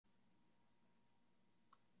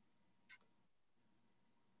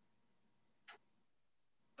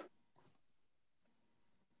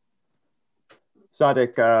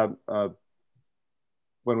Tsadik,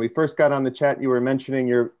 when we first got on the chat, you were mentioning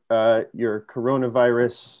your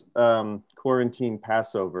coronavirus quarantine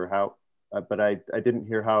Passover. How, but I didn't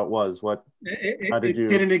hear how it was. How did you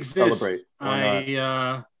didn't exist. Celebrate?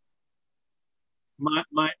 Why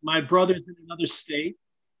not? My brother's in another state,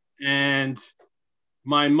 and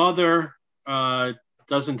my mother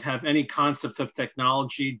doesn't have any concept of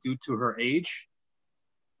technology due to her age.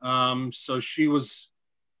 So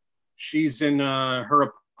she's in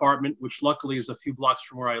her apartment, which luckily is a few blocks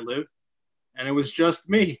from where I live, and it was just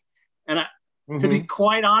me. And to be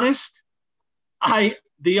quite honest,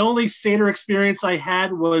 the only Seder experience I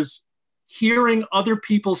had was hearing other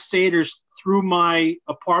people's Seders through my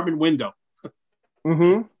apartment window.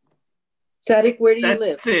 Tsadik, where do you live?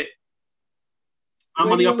 That's it.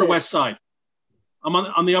 I'm on the Upper West Side. I'm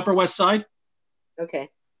on the Upper West Side. Okay.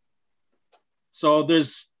 So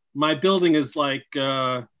my building is like,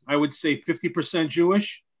 I would say 50%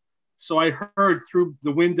 Jewish. So I heard through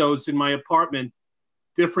the windows in my apartment,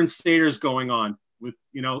 different Seders going on with,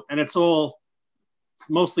 and it's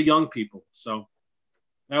mostly young people. So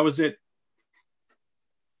that was it.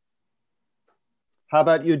 How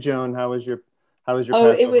about you, Joan? How was your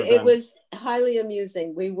it was highly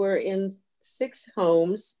amusing. We were in 6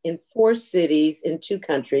 homes in 4 cities in 2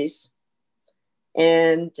 countries.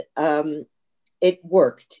 And it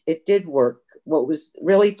worked. It did work. What was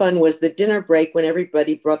really fun was the dinner break when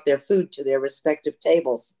everybody brought their food to their respective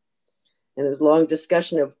tables. And there was a long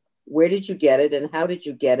discussion of where did you get it and how did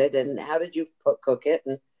you get it and how did you cook it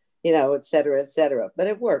and, et cetera, et cetera. But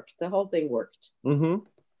it worked. The whole thing worked.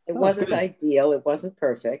 It wasn't ideal. It wasn't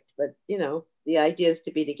perfect. But, the idea is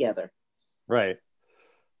to be together. Right.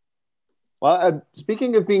 Well,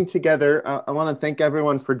 speaking of being together, I want to thank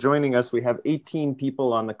everyone for joining us. We have 18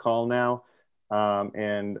 people on the call now.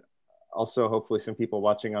 And also hopefully some people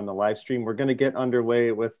watching on the live stream. We're going to get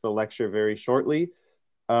underway with the lecture very shortly.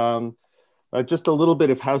 Just a little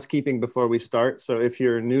bit of housekeeping before we start. So if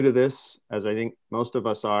you're new to this, as I think most of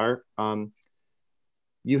us are,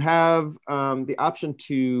 you have the option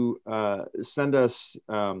to send us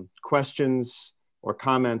questions or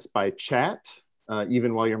comments by chat.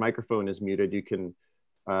 Even while your microphone is muted, you can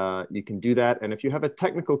do that. And if you have a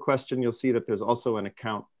technical question, you'll see that there's also an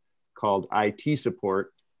account called IT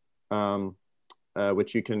support,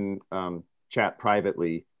 which you can chat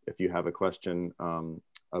privately if you have a question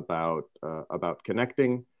about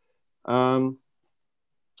connecting. And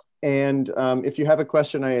if you have a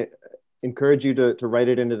question, I encourage you to write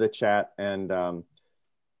it into the chat, and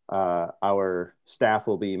our staff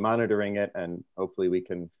will be monitoring it, and hopefully we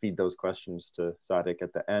can feed those questions to Tsadik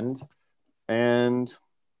at the end. And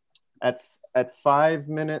at 5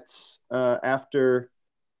 minutes after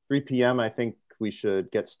 3 p.m., I think we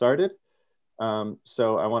should get started.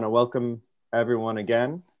 So I want to welcome everyone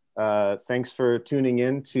again. Thanks for tuning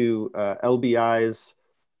in to LBI's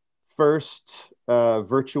first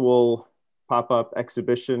virtual pop-up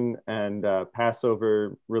exhibition and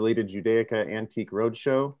Passover-related Judaica Antique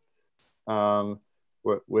Roadshow.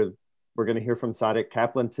 We're going to hear from Tsadik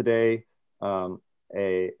Kaplan today, an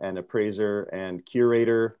appraiser and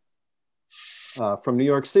curator from New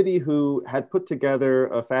York City, who had put together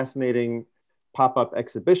a fascinating pop-up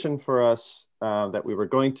exhibition for us that we were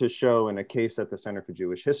going to show in a case at the Center for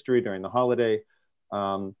Jewish History during the holiday.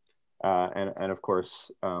 And of course,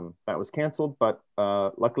 that was canceled, but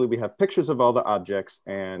luckily we have pictures of all the objects,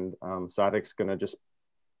 and Tzadik's gonna just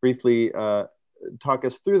briefly talk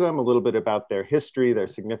us through them, a little bit about their history, their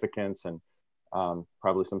significance, and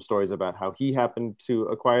probably some stories about how he happened to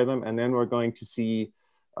acquire them. And then we're going to see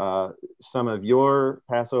some of your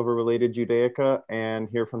Passover-related Judaica and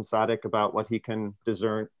hear from Tsadik about what he can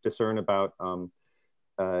discern about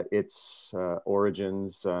its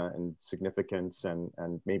origins and significance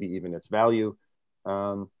and maybe even its value.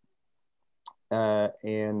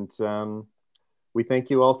 We thank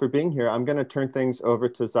you all for being here. I'm going to turn things over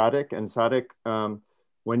to Tsadik. And Tsadik,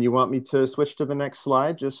 when you want me to switch to the next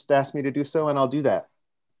slide, just ask me to do so and I'll do that.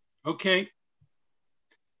 Okay.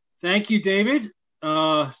 Thank you, David.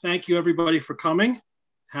 Thank you, everybody, for coming.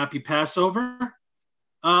 Happy Passover.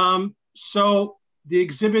 So the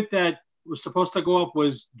exhibit that was supposed to go up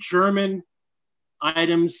was German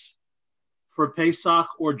items for Pesach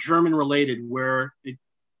or German related, where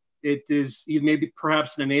it is maybe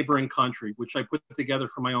perhaps in a neighboring country, which I put together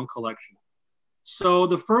for my own collection. So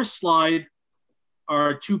the first slide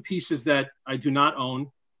are 2 pieces that I do not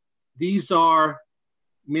own. These are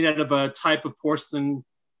made out of a type of porcelain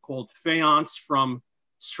called faience from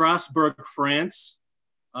Strasbourg, France.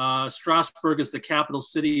 Strasbourg is the capital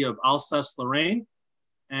city of Alsace-Lorraine,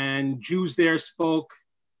 and Jews there spoke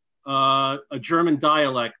a German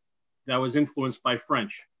dialect that was influenced by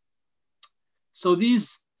French. So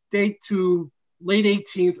these date to late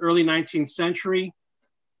 18th, early 19th century.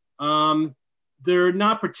 They're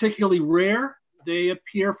not particularly rare. They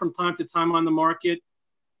appear from time to time on the market.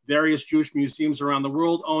 Various Jewish museums around the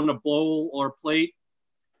world own a bowl or a plate.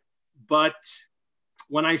 But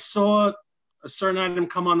when I saw a certain item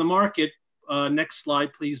come on the market, next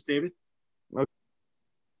slide, please, David. Okay.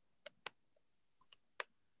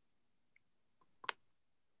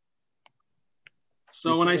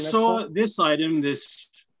 So when I saw this item, this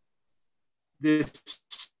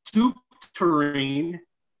soup tureen,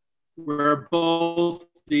 where both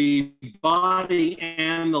the body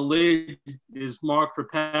and the lid is marked for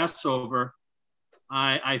Passover,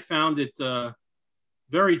 I found it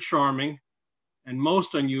very charming and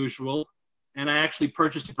most unusual. And I actually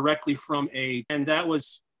purchased it directly from and that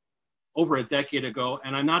was over a decade ago.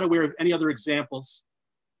 And I'm not aware of any other examples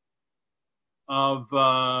of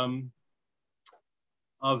a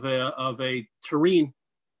tureen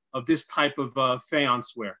of this type of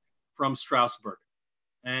faience ware from Strasbourg.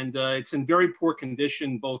 And it's in very poor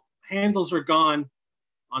condition. Both handles are gone.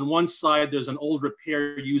 On one side, there's an old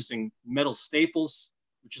repair using metal staples,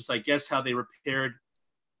 which is, I guess, how they repaired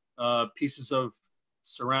pieces of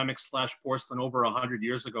ceramic / porcelain over 100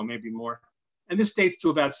 years ago, maybe more. And this dates to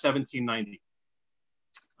about 1790.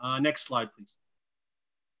 Next slide, please.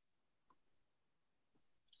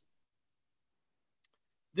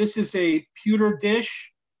 This is a pewter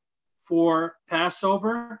dish for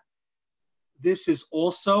Passover. This is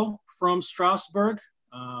also from Strasbourg.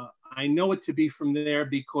 I know it to be from there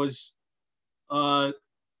because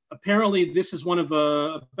apparently this is one of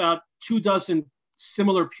about 24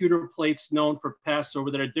 similar pewter plates known for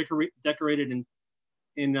Passover that are decorated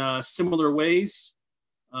in similar ways.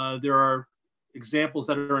 There are examples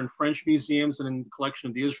that are in French museums and in the collection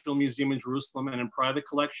of the Israel Museum in Jerusalem and in private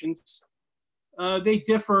collections. They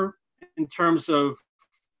differ in terms of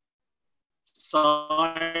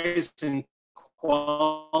size and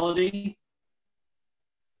quality.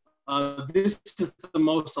 This is the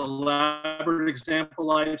most elaborate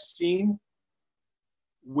example I've seen,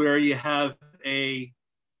 where you have a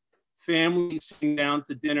family sitting down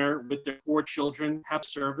to dinner with their 4 children, have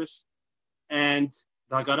service, and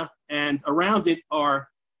around it are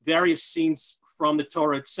various scenes from the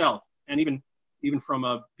Torah itself, and even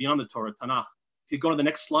from beyond the Torah, Tanakh. If you go to the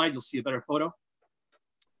next slide, you'll see a better photo.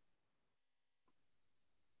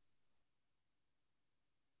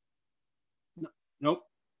 Nope.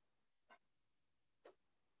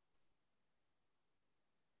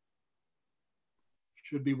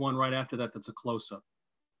 Should be one right after that that's a close-up.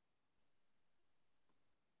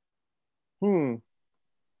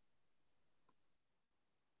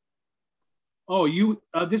 Oh,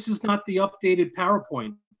 this is not the updated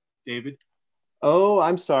PowerPoint, David. Oh,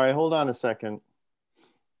 I'm sorry. Hold on a second.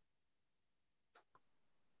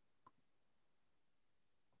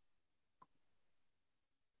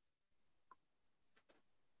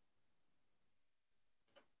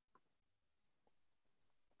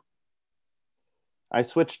 I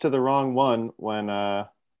switched to the wrong one when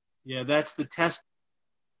Yeah, that's the test.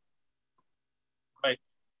 Right.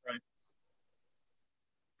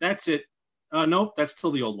 That's it. Nope, that's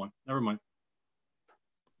still the old one. Never mind.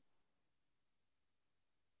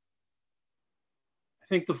 I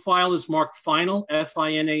think the file is marked final,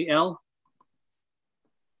 Final.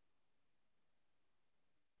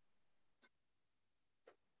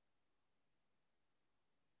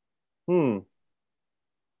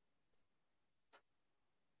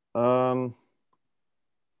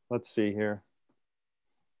 Let's see here.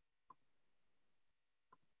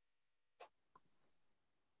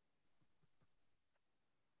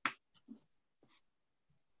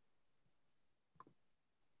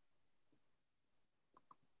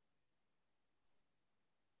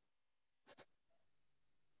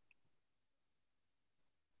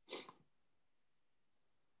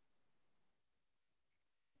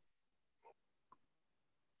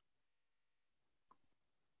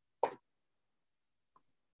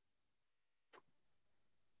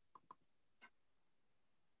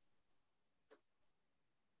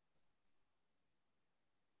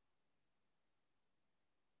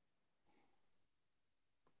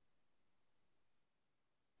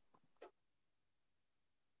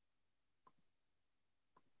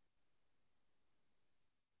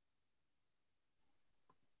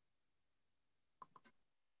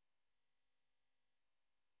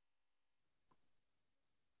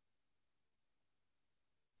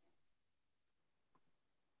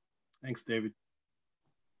 Thanks, David.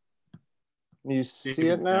 You see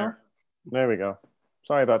it now? There we go.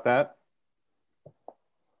 Sorry about that.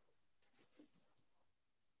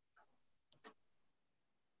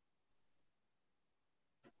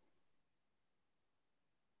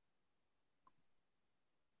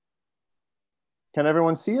 Can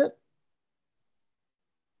everyone see it?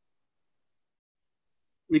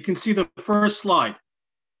 We can see the first slide.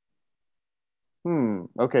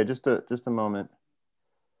 Okay, just a moment.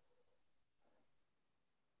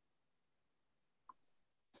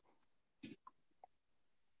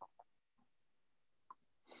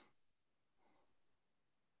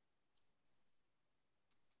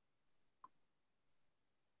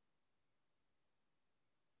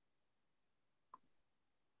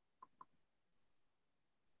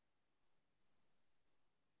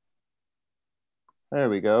 There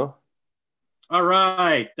we go. All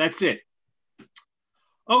right, that's it.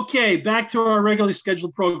 Okay, back to our regularly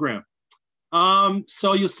scheduled program.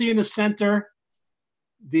 So you'll see in the center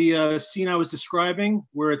the scene I was describing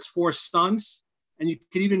where it's 4 sons, and you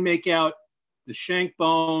can even make out the shank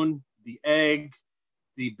bone, the egg,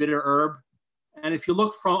 the bitter herb. And if you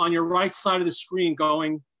look from on your right side of the screen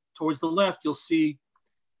going towards the left, you'll see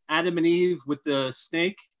Adam and Eve with the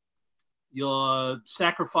snake, your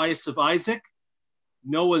sacrifice of Isaac,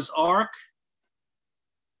 Noah's Ark.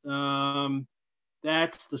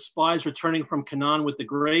 That's the spies returning from Canaan with the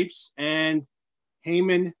grapes, and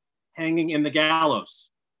Haman hanging in the gallows.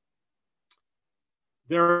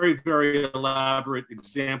 Very, very elaborate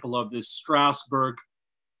example of this Strasbourg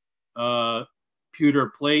pewter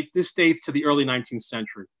plate. This dates to the early 19th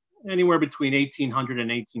century, anywhere between 1800 and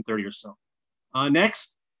 1830 or so.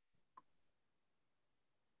 Next.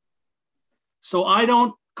 So I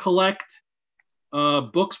don't collect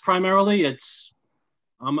books primarily.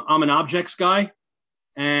 I'm an objects guy,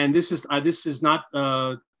 and this is not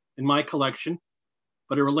in my collection,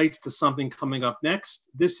 but it relates to something coming up next.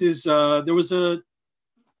 This is there was a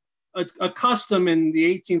custom in the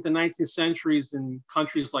 18th and 19th centuries in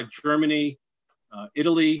countries like Germany,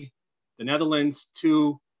 Italy, the Netherlands,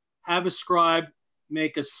 to have a scribe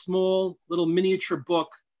make a small little miniature book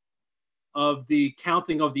of the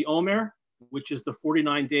counting of the Omer, which is the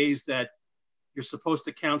 49 days that you're supposed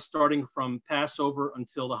to count starting from Passover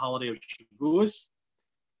until the holiday of Shavuos.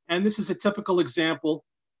 And this is a typical example.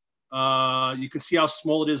 You can see how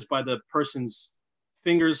small it is by the person's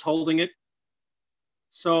fingers holding it.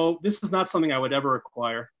 So this is not something I would ever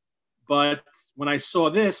acquire. But when I saw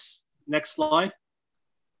this, next slide.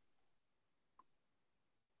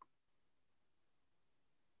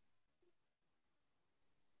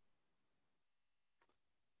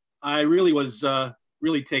 I really was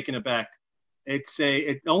really taken aback.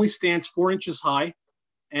 It only stands 4 inches high,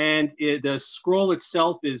 and the scroll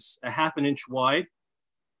itself is a ½ an inch wide.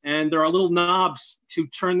 And there are little knobs to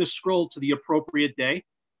turn the scroll to the appropriate day.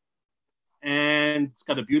 And it's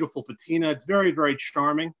got a beautiful patina. It's very, very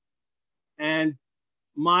charming. And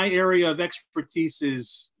my area of expertise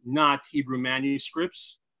is not Hebrew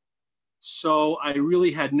manuscripts. So I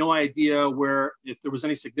really had no idea if there was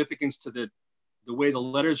any significance to the way the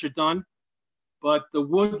letters are done. But the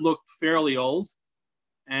wood looked fairly old.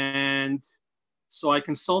 And so I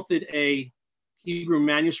consulted a Hebrew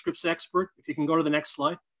manuscripts expert. If you can go to the next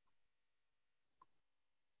slide.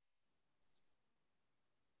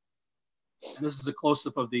 And this is a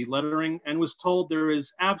close-up of the lettering, and was told there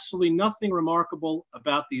is absolutely nothing remarkable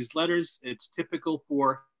about these letters. It's typical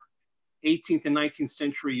for 18th and 19th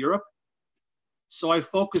century Europe. So I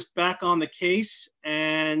focused back on the case,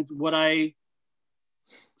 and what I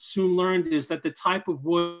soon learned is that the type of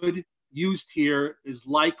wood used here is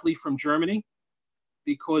likely from Germany,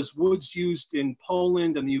 because woods used in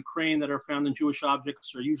Poland and the Ukraine that are found in Jewish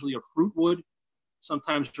objects are usually a fruit wood,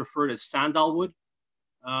 sometimes referred as sandalwood.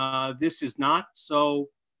 This is not. So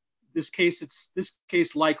this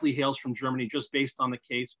case likely hails from Germany just based on the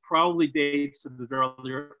case, probably dates to the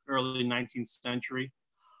very early 19th century.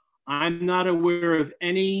 I'm not aware of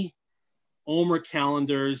any Omer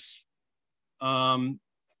calendars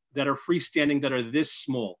that are freestanding that are this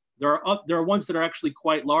small. There are ones that are actually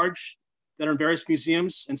quite large that are in various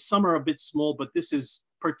museums, and some are a bit small, but this is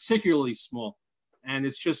particularly small, and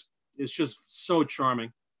it's just so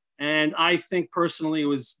charming. And I think personally it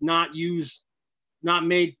was not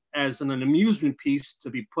made as an amusement piece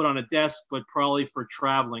to be put on a desk, but probably for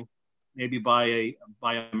traveling, maybe by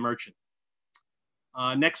a merchant.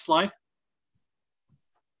 Next slide.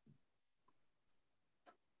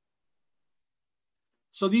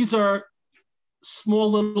 So these are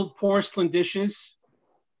small little porcelain dishes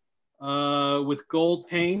with gold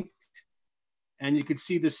paint. And you can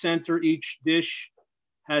see the center, each dish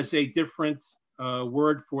has a different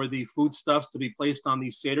word for the foodstuffs to be placed on the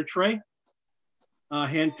Seder tray,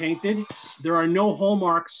 hand painted. There are no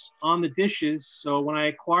hallmarks on the dishes. So when I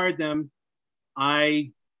acquired them,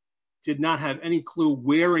 I did not have any clue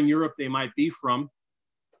where in Europe they might be from.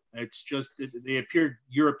 It's just, they appeared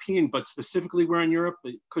European, but specifically where in Europe,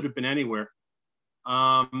 it could have been anywhere.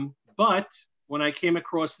 But when I came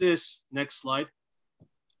across this, next slide.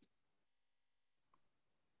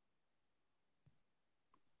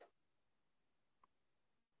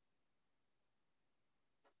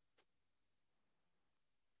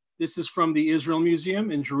 This is from the Israel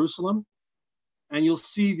Museum in Jerusalem. And you'll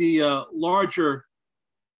see the larger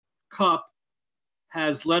cup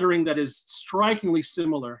has lettering that is strikingly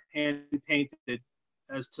similar, hand painted,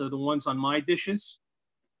 as to the ones on my dishes.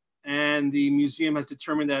 And the museum has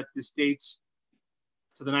determined that this dates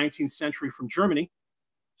to the 19th century from Germany.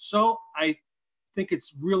 So I think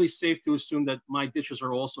it's really safe to assume that my dishes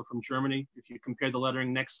are also from Germany if you compare the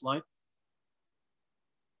lettering. Next slide.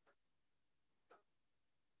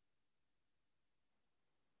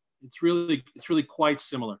 It's really quite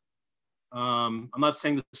similar. I'm not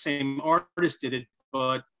saying the same artist did it,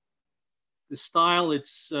 but the style,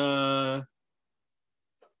 it's,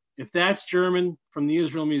 if that's German from the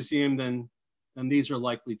Israel Museum, then these are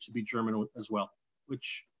likely to be German as well,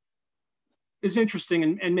 which is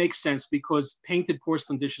interesting and makes sense because painted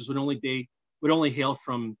porcelain dishes would only hail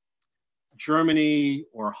from Germany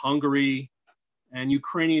or Hungary, and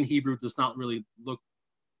Ukrainian Hebrew does not really look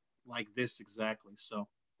like this exactly. So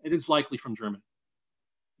it is likely from Germany.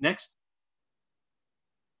 Next.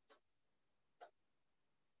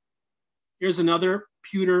 Here's another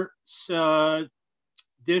pewter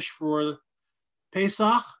dish for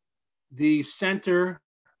Pesach. The center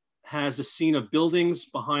has a scene of buildings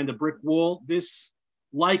behind a brick wall. This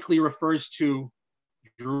likely refers to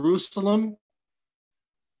Jerusalem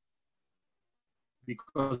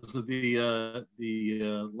because of the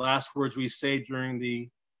last words we say during the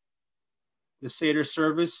Seder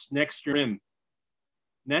service. Next, Yerim.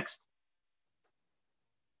 Next.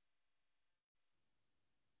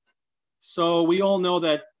 So we all know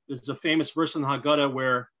that there's a famous verse in the Haggadah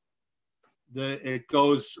where it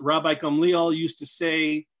goes, Rabbi Gamliel used to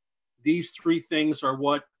say, these three things are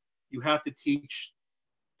what you have to teach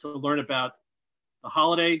to learn about the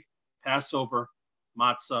holiday, Passover,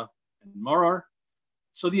 matzah, and Menorah.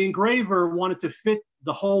 So the engraver wanted to fit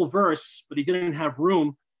the whole verse, but he didn't have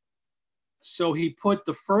room. So he put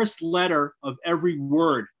the first letter of every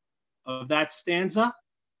word of that stanza,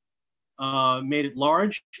 made it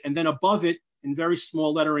large, and then above it, in very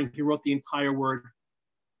small lettering, he wrote the entire word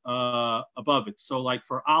above it. So like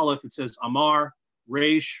for Aleph, it says Amar,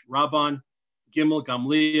 Reish, Rabban, Gimel,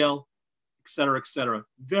 Gamliel, etc., etc.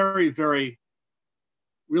 Very, very,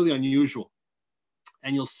 really unusual.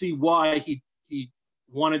 And you'll see why he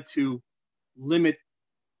wanted to limit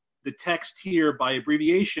the text here by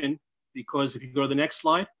abbreviation, because if you go to the next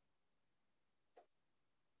slide.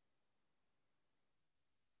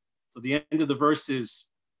 So the end of the verse is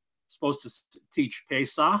supposed to teach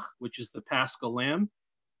Pesach, which is the Paschal lamb.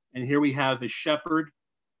 And here we have a shepherd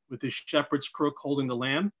with his shepherd's crook holding the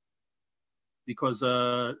lamb. Because,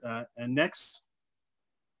 and next.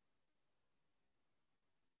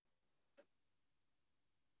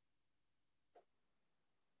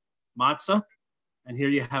 Matzah. And here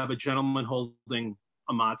you have a gentleman holding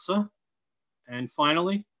a matzah. And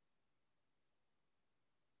finally,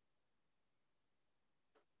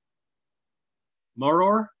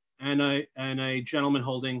 Menorah and a gentleman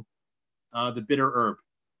holding the bitter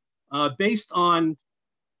herb. Based on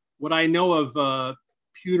what I know of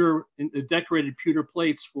decorated pewter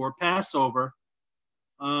plates for Passover,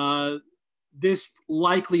 this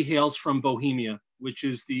likely hails from Bohemia, which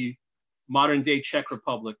is the modern day Czech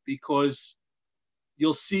Republic, because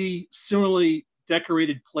you'll see similarly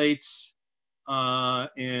decorated plates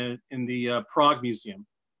in the Prague Museum.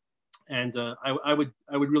 And I would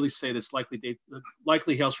really say this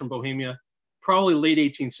likely hails from Bohemia, probably late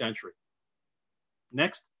 18th century.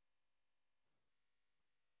 Next.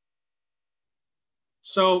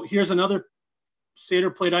 So here's another Seder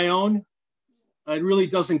plate I own. It really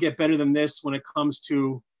doesn't get better than this when it comes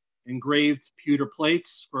to engraved pewter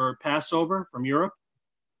plates for Passover from Europe.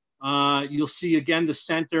 You'll see again the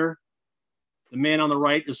center. The man on the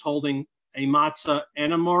right is holding a matzah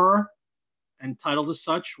and a menorah, entitled as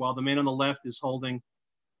such, while the man on the left is holding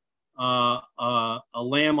a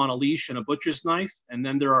lamb on a leash and a butcher's knife. And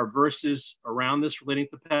then there are verses around this relating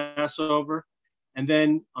to Passover. And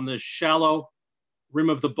then on the shallow rim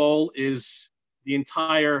of the bowl is the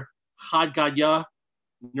entire Chad Gadya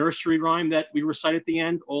nursery rhyme that we recite at the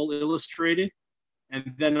end, all illustrated.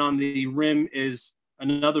 And then on the rim is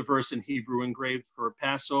another verse in Hebrew engraved for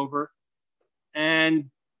Passover.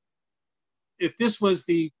 And if this was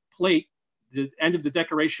the plate, the end of the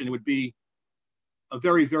decoration, it would be a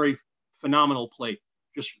very, very phenomenal plate.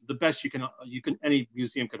 just the best you can any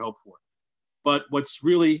museum could hope for. But what's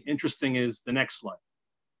really interesting is the next slide.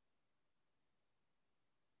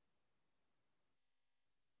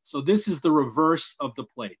 So this is the reverse of the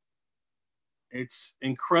plate. It's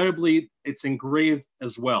engraved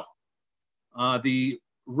as well. The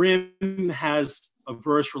rim has a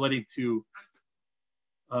verse relating to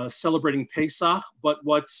celebrating Pesach, but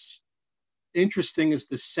what's interesting is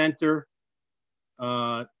the center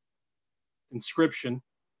inscription,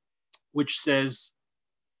 which says,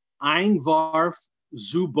 Ein Varf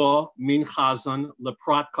Zuba Min Chazan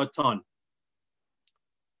Leprat Katan.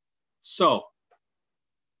 So,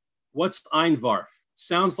 what's Ein Varf?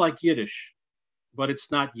 Sounds like Yiddish, but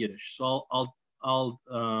it's not Yiddish. So I'll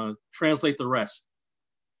translate the rest.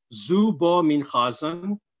 Zuba Min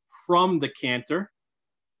Chazan, from the cantor,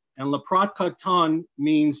 and Leprat Katan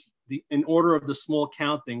means in order of the small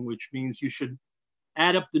counting, which means you should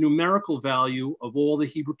add up the numerical value of all the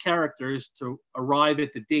Hebrew characters to arrive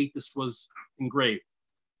at the date this was engraved,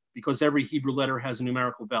 because every Hebrew letter has a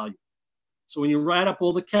numerical value. So when you add up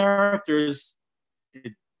all the characters,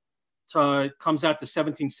 it comes out to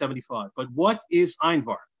 1775. But what is Ein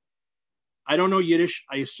Varf? I don't know Yiddish.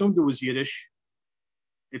 I assumed it was Yiddish.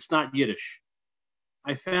 It's not Yiddish.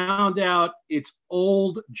 I found out it's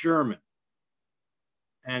Old German.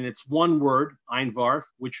 And it's one word, Ein Varf,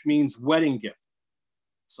 which means wedding gift.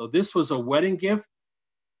 So this was a wedding gift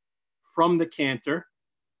from the cantor.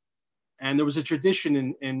 And there was a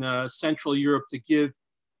tradition in Central Europe to give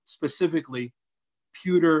specifically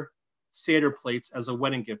pewter Seder plates as a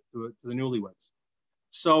wedding gift to the newlyweds.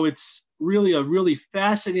 So it's really a really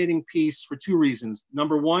fascinating piece for two reasons.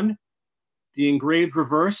 Number one, the engraved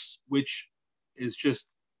reverse, which is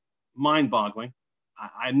just mind-boggling.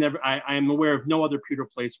 I am aware of no other pewter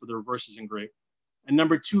plates where the reverse is engraved. And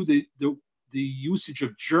number two, the usage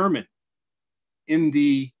of German in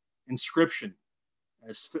the inscription,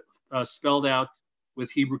 spelled out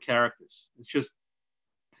with Hebrew characters. It's just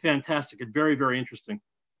fantastic and very, very interesting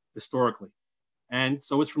historically. And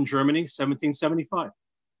so it's from Germany, 1775.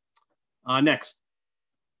 Next.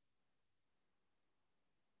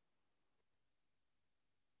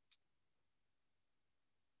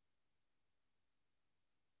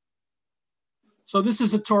 So this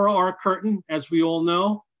is a Torah Ark curtain, as we all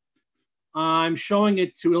know. I'm showing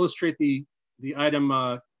it to illustrate the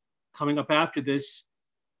item coming up after this.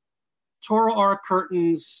 Torah Ark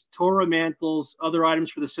curtains, Torah mantles, other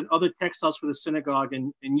items for other textiles for the synagogue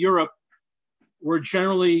in Europe were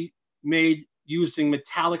generally made using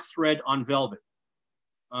metallic thread on velvet.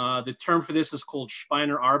 The term for this is called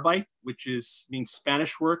Speiner Arbeit, which means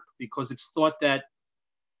Spanish work, because it's thought that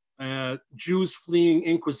Jews fleeing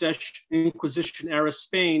Inquisition era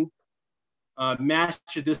Spain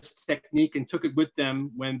mastered this technique and took it with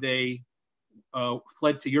them when they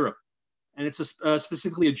fled to Europe. And it's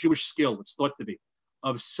specifically a Jewish skill, it's thought to be,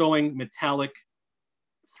 of sewing metallic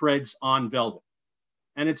threads on velvet.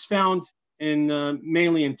 And it's found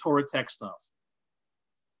mainly in Torah textiles.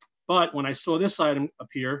 But when I saw this item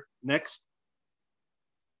appear, next,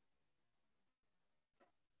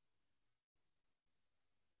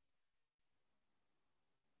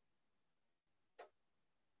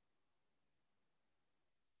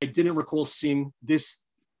 I didn't recall seeing this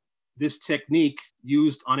technique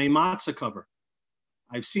used on a matzah cover.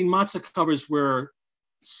 I've seen matzah covers where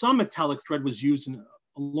some metallic thread was used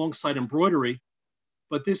alongside embroidery,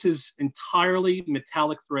 but this is entirely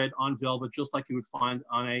metallic thread on velvet, just like you would find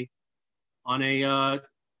on a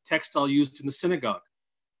textile used in the synagogue.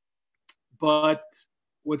 But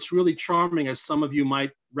what's really charming, as some of you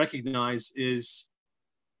might recognize, is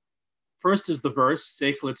first is the verse,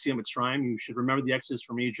 Seich L'Tzion Mitzrayim. You should remember the Exodus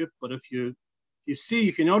from Egypt. But if you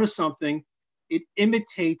notice something, it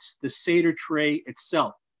imitates the Seder tray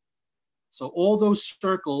itself. So all those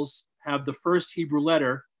circles have the first Hebrew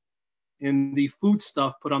letter in the food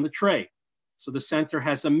stuff put on the tray. So the center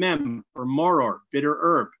has a mem for moror, bitter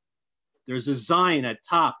herb. There's a zayin at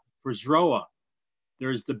top for zroa.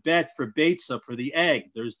 There's the bet for beitza, for the egg.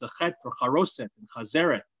 There's the chet for charoset and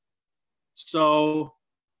chazeret. So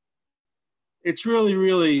it's really,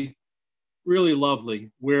 really, really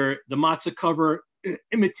lovely where the matzah cover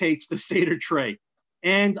imitates the Seder tray.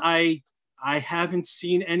 And I haven't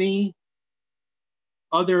seen any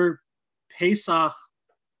other Pesach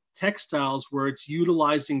textiles where it's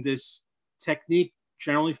utilizing this technique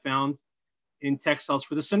generally found in textiles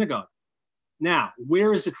for the synagogue. Now,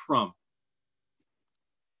 where is it from?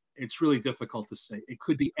 It's really difficult to say. It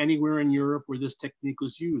could be anywhere in Europe where this technique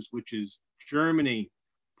was used, which is Germany,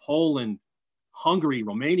 Poland, Hungary,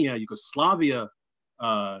 Romania, Yugoslavia,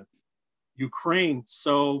 Ukraine.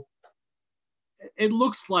 So it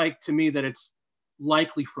looks like to me that it's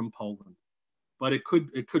likely from Poland, but it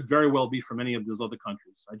could very well be from any of those other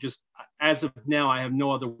countries. I just, as of now, I have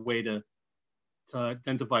no other way to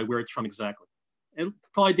identify where it's from exactly. It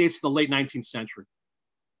probably dates to the late 19th century.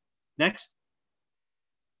 Next.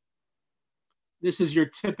 This is your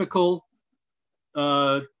typical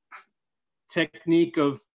technique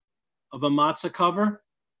of a matzah cover.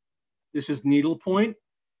 This is needlepoint,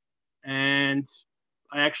 and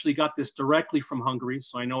I actually got this directly from Hungary,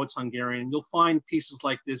 so I know it's Hungarian. You'll find pieces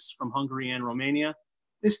like this from Hungary and Romania.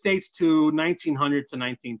 This dates to 1900 to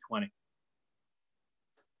 1920.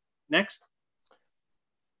 Next.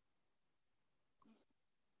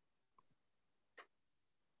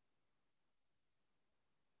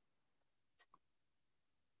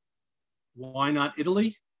 Why not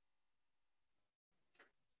Italy?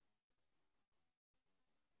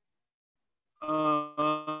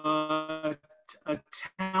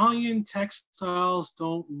 Italian textiles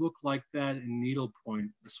don't look like that in needlepoint,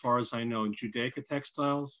 as far as I know. Judaica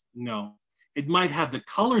textiles, no. It might have the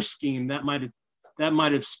color scheme that might have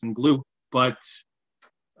been blue, but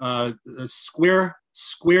square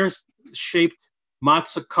shaped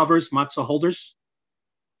matzah covers, matzah holders.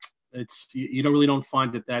 You don't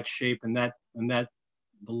find it that shape and the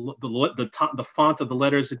font of the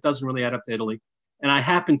letters. It doesn't really add up to Italy, and I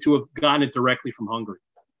happen to have gotten it directly from Hungary.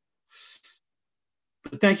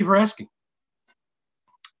 But thank you for asking.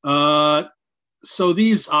 So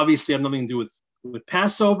these obviously have nothing to do with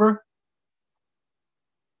Passover.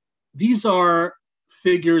 These are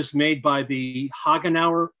figures made by the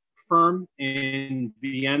Hagenauer firm in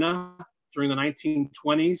Vienna during the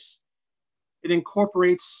 1920s. It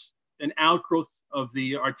incorporates an outgrowth of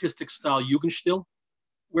the artistic style Jugendstil,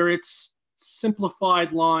 where it's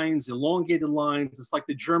simplified lines, elongated lines. It's like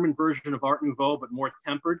the German version of Art Nouveau, but more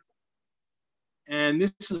tempered. And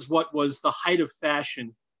this is what was the height of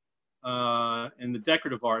fashion in the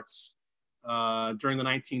decorative arts during the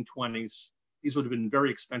 1920s. These would have been very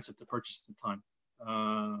expensive to purchase at the time.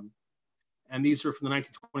 And these are from the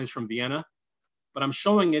 1920s from Vienna. But I'm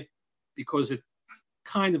showing it because it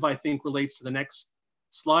kind of, I think, relates to the next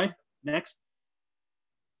slide. Next.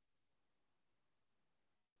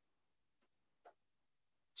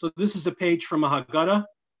 So this is a page from a Haggadah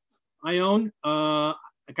I own.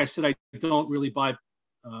 Like I said, I don't really buy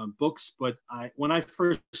books, but when I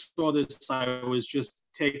first saw this, I was just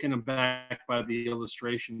taken aback by the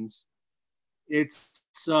illustrations. It's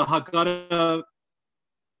a Haggadah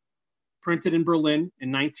printed in Berlin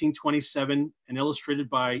in 1927 and illustrated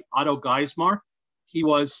by Otto Geismar. He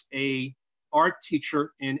was a art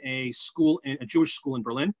teacher in a Jewish school in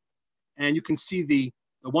Berlin. And you can see the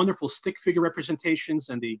wonderful stick figure representations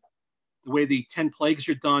and the way the 10 plagues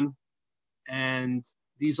are done. And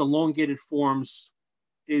these elongated forms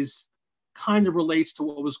is kind of relates to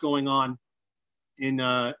what was going on in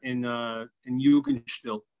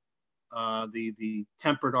Jugendstil, the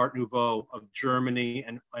tempered Art Nouveau of Germany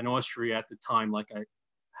and Austria at the time,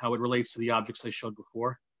 how it relates to the objects I showed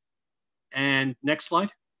before. And next slide.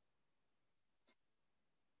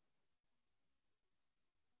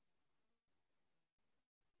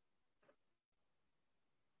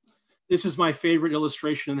 This is my favorite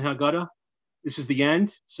illustration in the Haggadah. This is the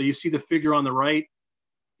end. So you see the figure on the right.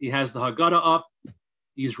 He has the Haggadah up.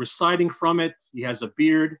 He's reciting from it. He has a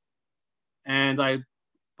beard.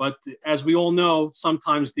 But as we all know,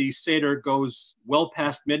 sometimes the Seder goes well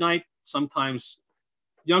past midnight. Sometimes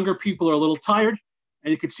younger people are a little tired.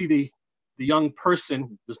 And you can see the young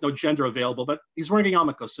person, there's no gender available, but he's wearing a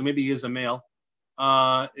yarmulke, so maybe he is a male,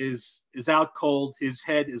 is out cold. His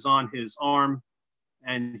head is on his arm,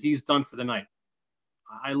 and he's done for the night.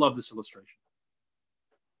 I love this illustration.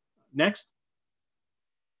 Next.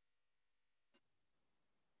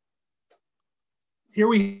 Here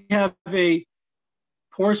we have a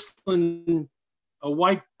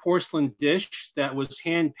white porcelain dish that was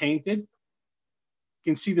hand painted.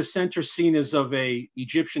 You can see the center scene is of a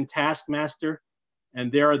Egyptian taskmaster,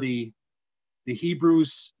 and there are the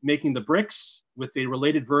Hebrews making the bricks with a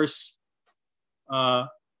related verse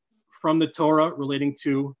from the Torah relating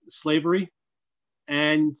to slavery.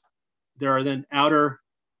 And there are then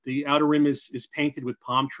the outer rim is painted with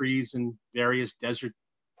palm trees and various desert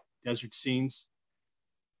scenes.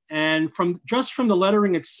 And just from the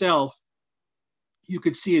lettering itself, you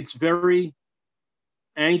could see it's very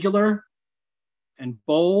angular and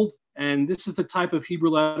bold. And this is the type of Hebrew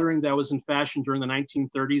lettering that was in fashion during the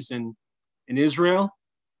 1930s in Israel,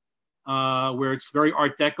 where it's very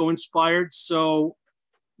Art Deco inspired. So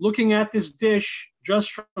looking at this dish,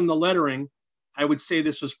 just from the lettering, I would say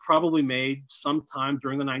this was probably made sometime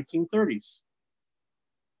during the 1930s.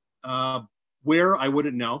 Where, I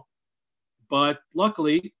wouldn't know. But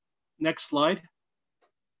luckily, next slide.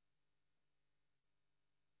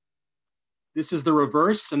 This is the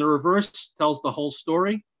reverse, and the reverse tells the whole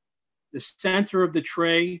story. The center of the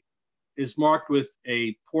tray is marked with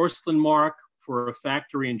a porcelain mark for a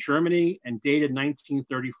factory in Germany and dated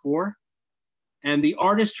 1934. And the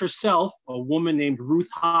artist herself, a woman named Ruth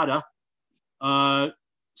Hada,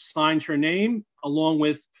 signed her name along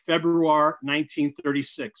with February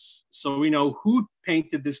 1936. So we know who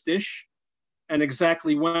painted this dish and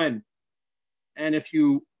exactly when. And if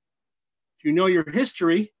you know your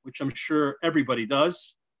history, which I'm sure everybody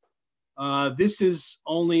does, this is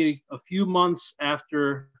only a few months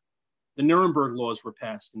after the Nuremberg laws were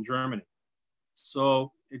passed in Germany.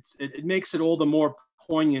 So it makes it all the more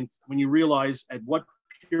poignant when you realize at what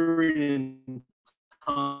period in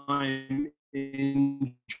time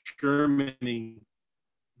in Germany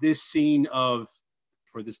this scene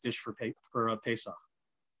for this dish for Pesach.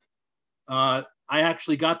 I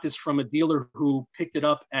actually got this from a dealer who picked it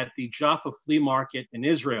up at the Jaffa flea market in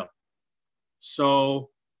Israel. So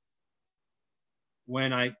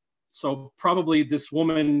probably this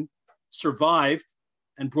woman survived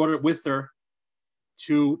and brought it with her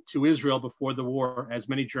to Israel before the war, as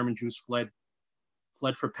many German Jews fled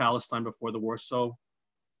for Palestine before the war. So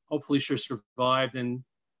hopefully she survived, and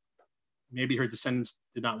maybe her descendants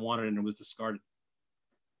did not want it and it was discarded.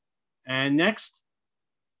 And next.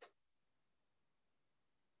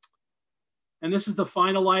 And this is the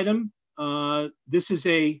final item. This is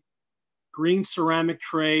a green ceramic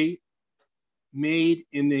tray made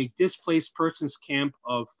in the displaced persons camp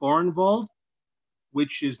of Fahrenwald,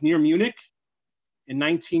 which is near Munich in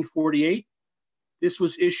 1948. This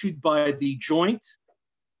was issued by the Joint,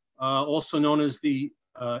 also known as the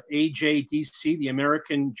AJDC, the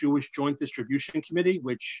American Jewish Joint Distribution Committee,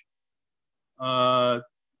 which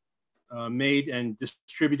made and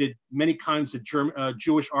distributed many kinds of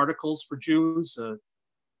Jewish articles for Jews,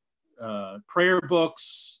 prayer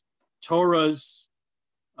books, Torahs,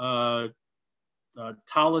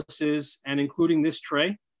 taluses, and including this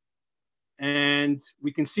tray. And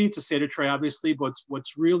we can see it's a Seder tray, obviously, but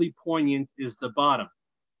what's really poignant is the bottom,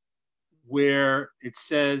 where it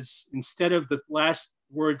says, instead of the last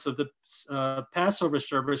words of the Passover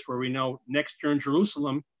service, where we know next year in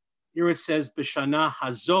Jerusalem, here it says, B'shana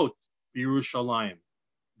hazot Yerushalayim,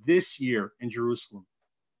 this year in Jerusalem.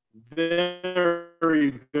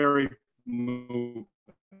 Very, very moving.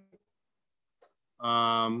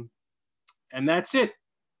 And that's it.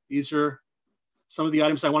 These are some of the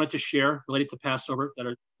items I wanted to share related to Passover that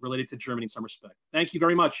are related to Germany in some respect. Thank you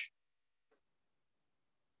very much.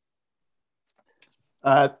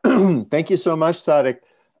 Thank you so much, Tsadik.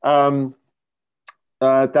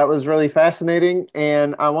 That was really fascinating,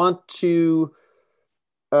 and I want to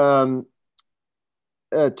turn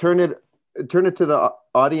it to the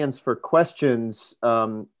audience for questions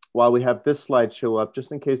while we have this slide show up,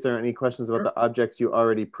 just in case there are any questions about the objects you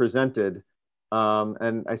already presented.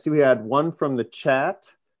 And I see we had one from the chat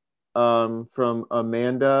from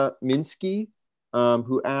Amanda Minsky,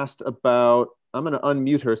 who asked about, I'm going to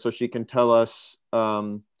unmute her so she can tell us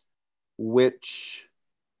which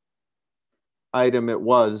item it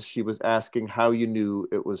was. She was asking how you knew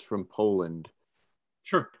it was from Poland.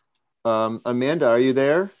 Sure. Amanda, are you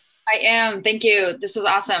there? I am. Thank you. This was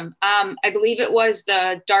awesome. I believe it was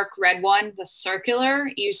the dark red one, the circular.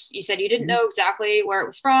 You said you didn't know exactly where it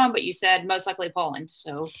was from, but you said most likely Poland.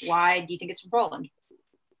 So why do you think it's from Poland?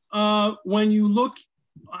 When you look,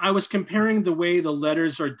 I was comparing the way the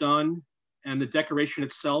letters are done and the decoration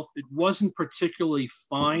itself. It wasn't particularly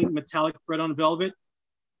fine metallic thread on velvet.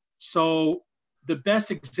 So the best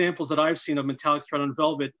examples that I've seen of metallic thread on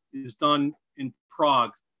velvet is done in Prague,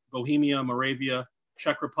 Bohemia, Moravia,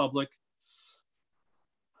 Czech Republic.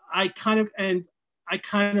 I kind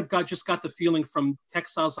of just got the feeling from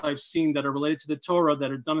textiles I've seen that are related to the Torah that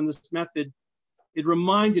are done in this method. It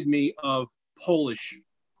reminded me of Polish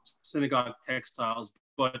synagogue textiles,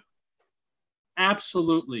 but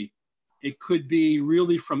absolutely, it could be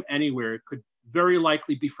really from anywhere. It could very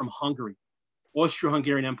likely be from Hungary,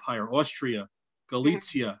 Austro-Hungarian Empire, Austria,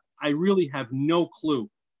 Galicia. I really have no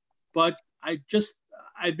clue, but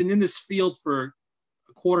I've been in this field for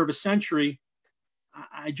a quarter of a century.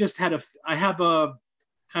 I have a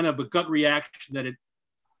kind of a gut reaction that it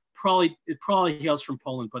probably hails from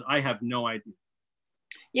Poland, but I have no idea.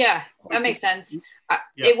 Yeah, that makes sense.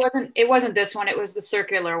 Yeah. It wasn't this one. It was the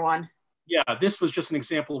circular one. Yeah, this was just an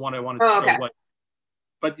example of one I wanted to show. Okay.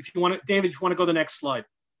 But if you want to, David, if you want to go to the next slide.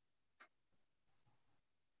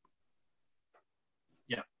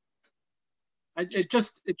 Yeah. It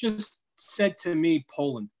just said to me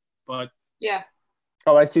Poland, but Yeah.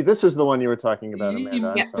 Oh, I see. This is the one you were talking about, Amanda.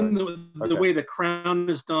 I'm Even sorry. the Okay. way the crown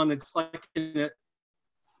is done, it's like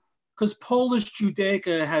because Polish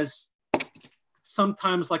Judaica has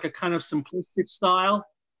sometimes like a kind of simplistic style.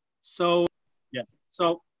 So yeah.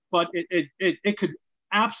 So, but it could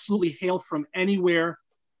absolutely hail from anywhere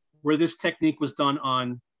where this technique was done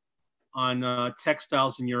on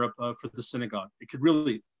textiles in Europe for the synagogue. It could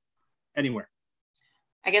really anywhere.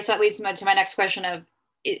 I guess that leads me to my next question of,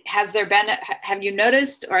 have you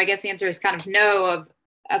noticed, or I guess the answer is kind of no,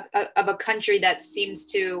 of a country that seems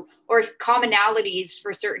to, or commonalities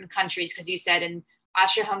for certain countries, because you said in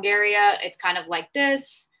Austria-Hungary, it's kind of like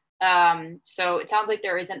this. So it sounds like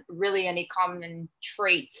there isn't really any common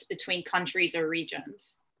traits between countries or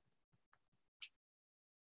regions.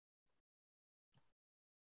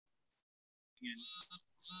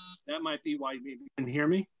 That might be why maybe you can hear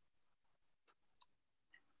me.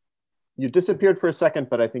 You disappeared for a second,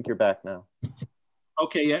 but I think you're back now.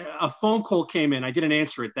 Okay, yeah, a phone call came in. I didn't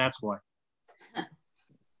answer it. That's why.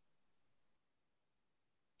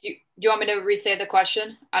 Do you want me to re-say the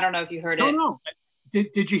question? I don't know if you heard it. No.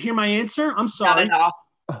 Did you hear my answer? I'm sorry. Not at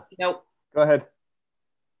all. Nope. Go ahead.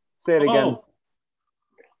 Say it again.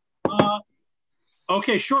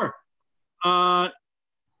 Okay, sure.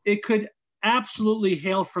 It could absolutely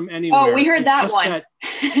hail from anywhere. Oh, we heard that one.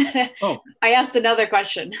 Oh. I asked another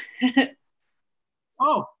question.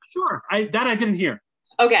 Oh, sure. I didn't hear.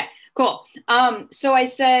 Okay, cool. So I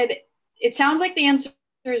said, it sounds like the answer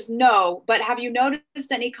is no, but have you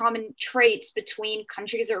noticed any common traits between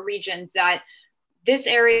countries or regions that this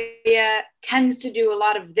area tends to do a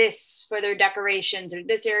lot of this for their decorations, or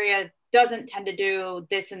this area doesn't tend to do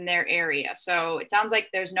this in their area? So it sounds like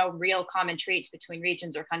there's no real common traits between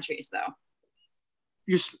regions or countries, though.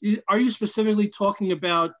 Are you specifically talking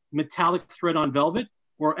about metallic thread on velvet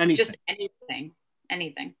or anything? Just anything.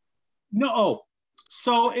 No.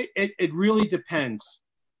 So it really depends.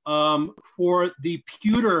 For the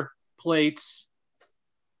pewter plates,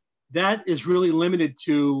 that is really limited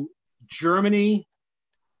to Germany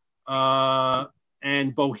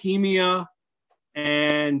and Bohemia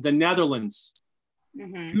and the Netherlands.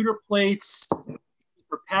 Mm-hmm. Pewter plates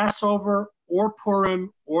for Passover or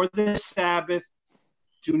Purim or the Sabbath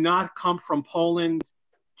do not come from Poland,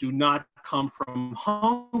 do not come from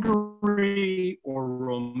Hungary or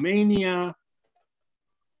Romania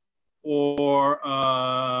or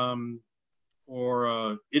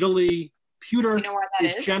Italy. Pewter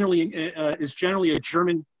is generally a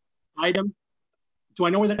German item. Do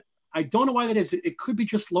I know where that? I don't know why that is. It could be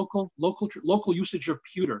just local usage of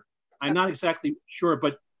pewter. I'm not exactly sure,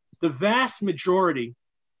 but the vast majority,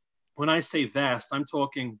 when I say vast, I'm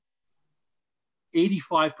talking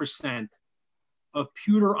 85% of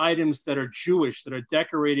pewter items that are Jewish, that are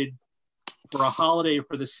decorated for a holiday or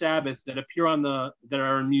for the Sabbath, that appear that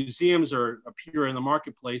are in museums or appear in the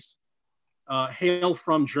marketplace, hail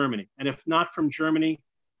from Germany. And if not from Germany,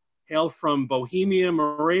 hail from Bohemia,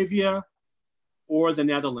 Moravia, or the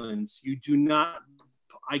Netherlands. You do not,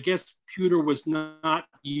 I guess pewter was not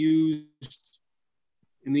used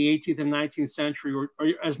in the 18th and 19th century, or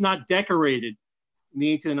as not decorated in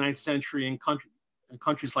the 18th and 19th century in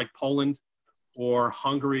countries like Poland or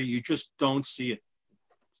Hungary. You just don't see it.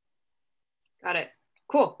 Got it.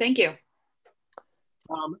 Cool. Thank you.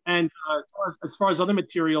 And as far as other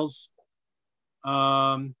materials,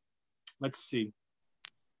 let's see.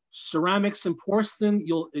 Ceramics and porcelain,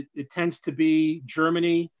 it tends to be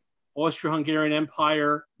Germany, Austro-Hungarian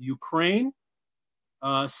Empire, Ukraine.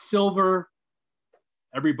 Silver,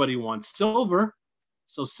 everybody wants silver.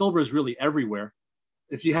 So silver is really everywhere,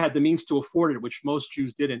 if you had the means to afford it, which most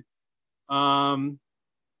Jews didn't. What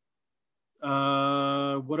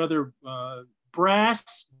other?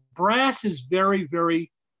 Brass. Brass is very,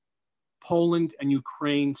 very Poland and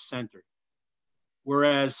Ukraine centered.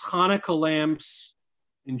 Whereas Hanukkah lamps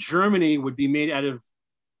in Germany would be made out of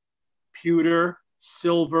pewter,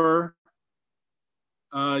 silver.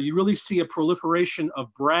 You really see a proliferation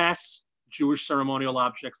of brass Jewish ceremonial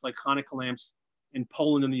objects like Hanukkah lamps in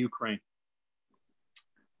Poland and the Ukraine.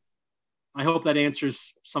 I hope that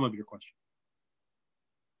answers some of your question.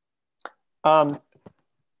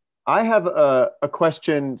 I have a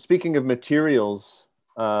question, speaking of materials,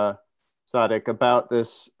 Tsadik, about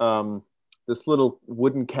this this little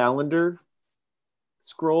wooden calendar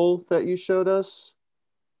scroll that you showed us.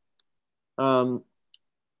 And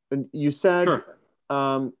you said, sure.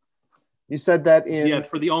 You said that in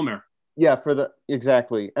for the Omer. Yeah,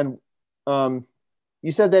 exactly. And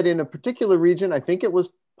you said that in a particular region, I think it was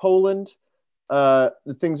Poland, the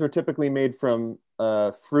things were typically made from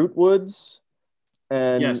fruit woods.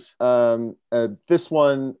 And Yes. This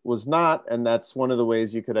one was not, and that's one of the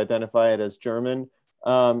ways you could identify it as German.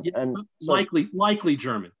 And so, likely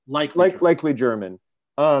German. Likely German.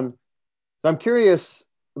 So I'm curious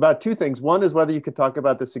about two things. One is whether you could talk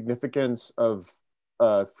about the significance of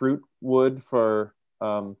fruit wood for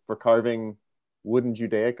carving wooden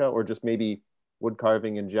Judaica, or just maybe wood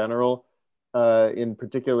carving in general, in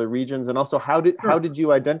particular regions, and also how did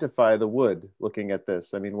you identify the wood looking at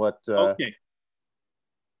this? I mean, what? Okay.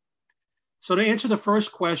 So to answer the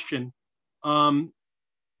first question,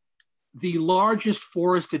 the largest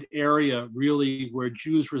forested area really where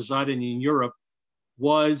Jews resided in Europe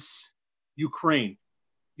was Ukraine.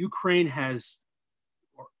 Ukraine has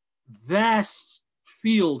vast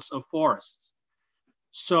fields of forests.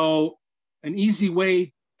 So an easy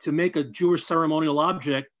way to make a Jewish ceremonial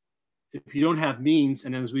object, if you don't have means,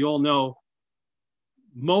 and as we all know,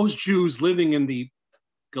 most Jews living in the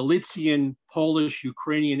Galician, Polish,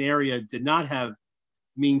 Ukrainian area did not have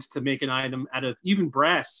means to make an item out of even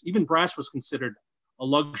brass. Even brass was considered a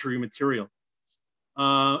luxury material.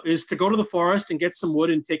 Is to go to the forest and get some wood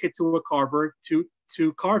and take it to a carver to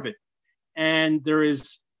carve it. And there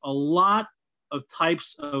is a lot of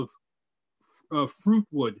types of fruit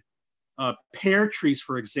wood, pear trees,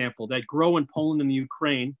 for example, that grow in Poland and the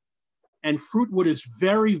Ukraine. And fruit wood is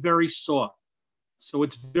very, very soft. So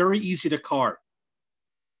it's very easy to carve.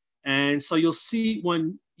 And so you'll see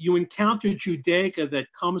when you encounter Judaica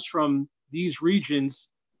that comes from these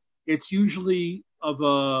regions, it's usually of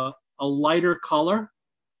a lighter color,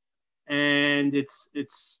 and it's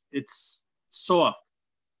soft.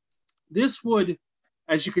 This wood,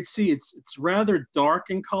 as you can see, it's rather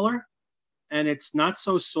dark in color, and it's not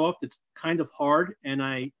so soft. It's kind of hard.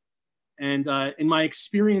 And in my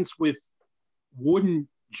experience with wooden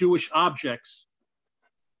Jewish objects,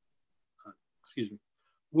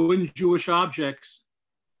 wooden Jewish objects,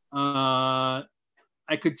 I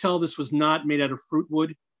could tell this was not made out of fruit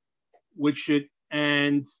wood,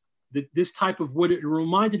 this type of wood, it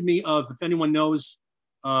reminded me of, if anyone knows,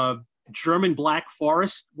 German Black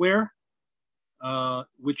Forest ware,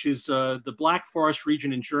 which is the Black Forest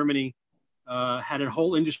region in Germany, had a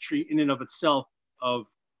whole industry in and of itself of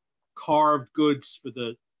carved goods for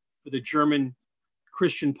the German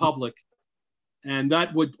Christian public. And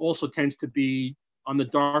that wood also tends to be on the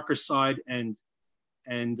darker side and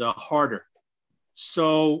harder.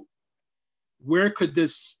 So where could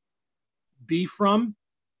this be from?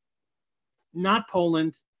 Not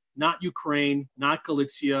Poland, not Ukraine, not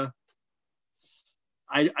Galicia.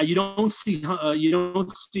 You don't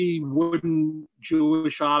see wooden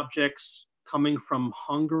Jewish objects coming from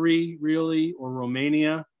Hungary, really, or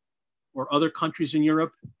Romania, or other countries in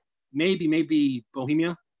Europe. Maybe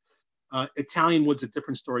Bohemia. Italian wood's a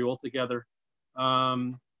different story altogether.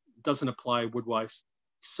 Doesn't apply wood-wise.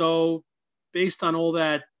 So based on all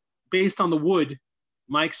that, based on the wood,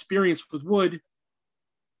 my experience with wood,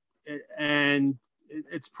 and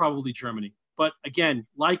it's probably Germany. But again,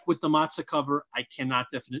 like with the matzah cover, I cannot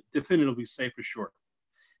definitively say for sure.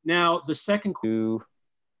 Now, the second...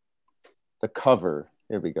 The cover.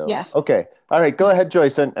 Here we go. Yes. Okay. All right. Go ahead,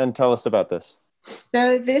 Joyce, and tell us about this.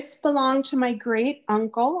 So this belonged to my great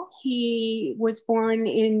uncle. He was born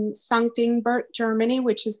in St. Ingbert, Germany,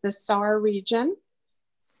 which is the Saar region.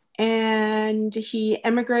 And he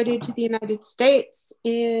emigrated to the United States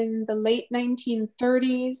in the late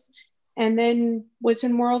 1930s and then was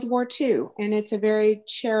in World War II. And it's a very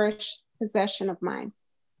cherished possession of mine.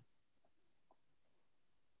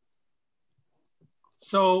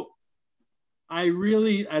 So I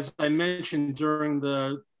really, as I mentioned during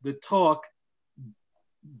the talk,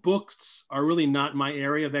 books are really not my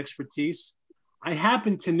area of expertise. I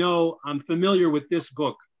happen to know, I'm familiar with this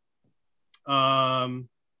book, this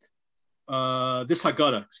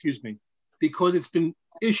Haggadah, because it's been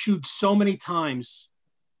issued so many times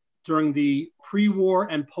during the pre-war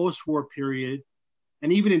and post-war period,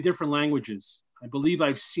 and even in different languages. I believe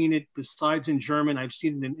I've seen it, besides in German, I've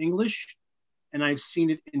seen it in English, and I've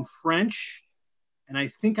seen it in French, and I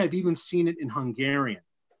think I've even seen it in Hungarian.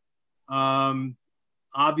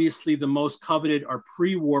 Obviously, the most coveted are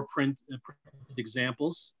pre-war printed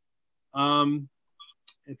examples.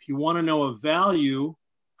 If you want to know a value,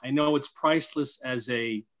 I know it's priceless as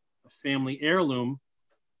a family heirloom,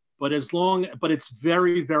 but it's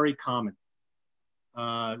very, very common.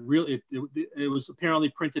 Really, it was apparently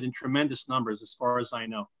printed in tremendous numbers, as far as I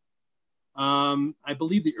know. I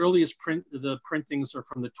believe the earliest printings are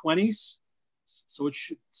from the 20s. So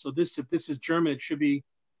if this is German, it should be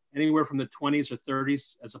anywhere from the 20s or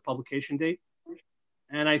 30s as a publication date.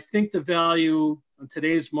 And I think the value on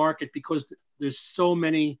today's market, because there's so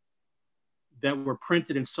many that were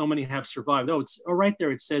printed, and so many have survived. Oh, it's right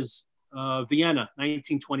there. It says Vienna,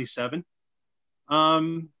 1927.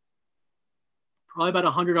 Probably about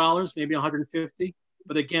 $100, maybe $150.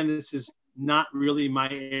 But again, this is not really my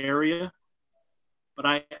area. But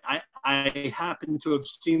I happen to have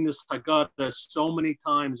seen this Haggadah so many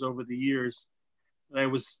times over the years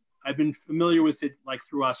that I've been familiar with it like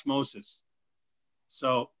through osmosis.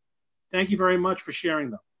 So thank you very much for sharing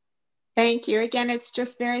them. Thank you. Again, it's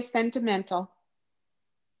just very sentimental.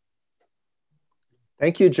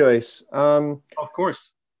 Thank you, Joyce. Of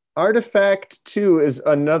course. Artifact 2 is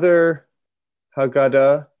another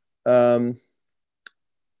Haggadah.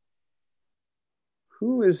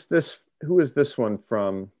 Who is this one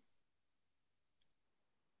from?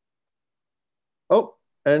 Oh,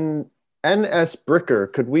 and N.S.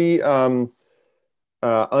 Bricker. Could we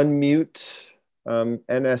unmute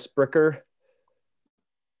N.S. Bricker?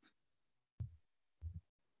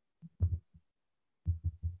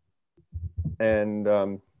 And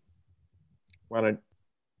want to.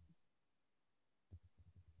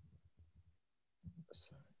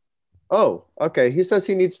 Oh, okay. He says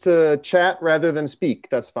he needs to chat rather than speak.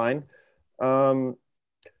 That's fine. So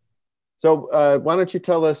why don't you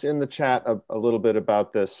tell us in the chat a little bit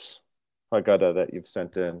about this Haggadah that you've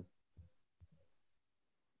sent in?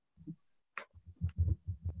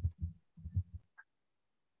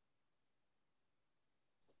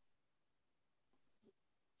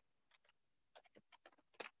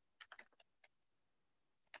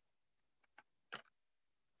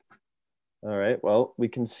 All right, well, we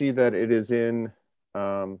can see that it is in,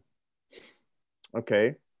 okay.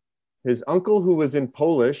 His uncle who was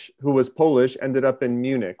Polish, ended up in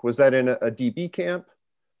Munich. Was that in a DB camp?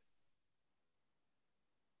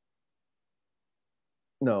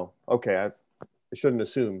 No, okay, I shouldn't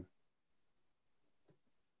assume.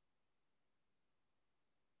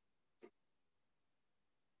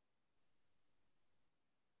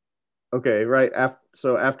 Okay, right,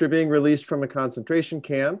 so after being released from a concentration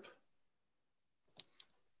camp,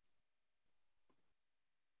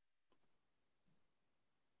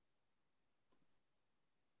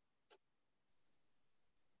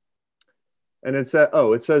 and it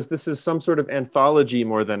says this is some sort of anthology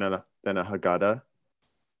more than a Haggadah.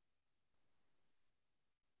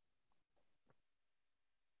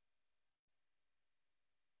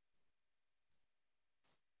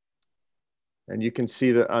 And you can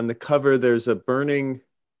see that on the cover, there's a burning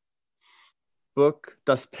book.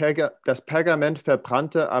 Das Pergament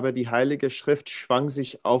verbrannte, aber die heilige Schrift schwang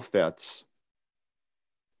sich aufwärts.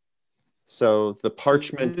 So the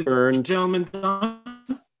parchment burned. Gentlemen,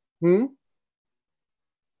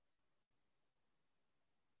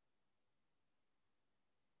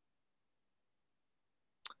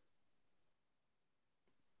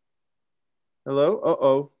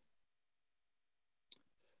 Hello.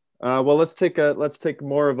 Well, let's take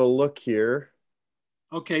more of a look here.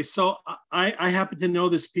 Okay, so I happen to know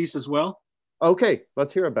this piece as well. Okay,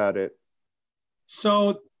 let's hear about it.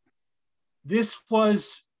 So this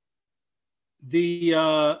was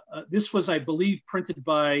I believe, printed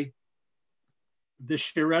by the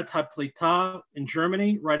Shirat HaPlita in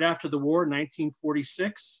Germany right after the war,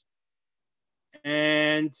 1946,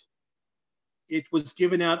 and it was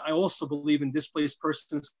given out, I also believe, in displaced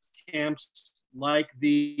persons camps, like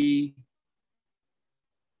the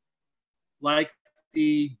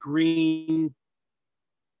green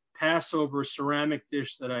Passover ceramic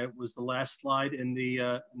dish that was the last slide in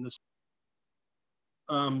the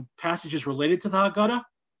passages related to the Haggadah,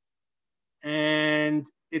 and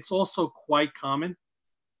it's also quite common.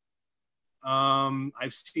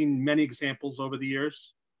 I've seen many examples over the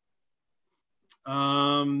years.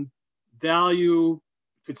 Value,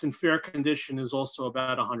 if it's in fair condition, is also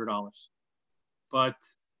about $100, but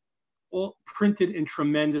all printed in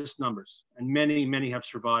tremendous numbers, and many have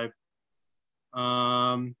survived.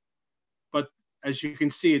 But as you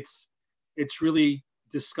can see, it's really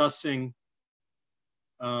discussing,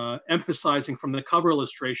 emphasizing from the cover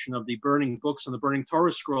illustration of the burning books and the burning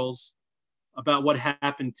Torah scrolls about what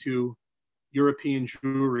happened to European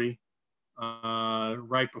Jewry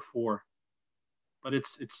right before. But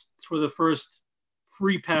it's for the first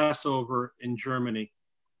free Passover in Germany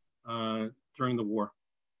during the war.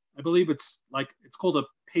 I believe it's called a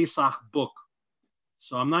Pesach book.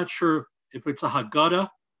 So I'm not sure if it's a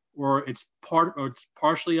Haggadah or it's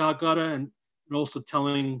partially a Haggadah and also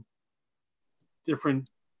telling different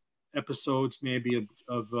episodes maybe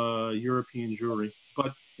of European Jewry,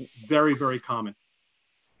 but very, very common.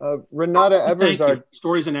 Renata Evers,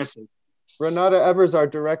 stories and essays. Renata Evers, our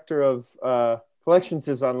director of collections,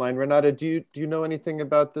 is online. Renata, do you know anything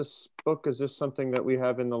about this book? Is this something that we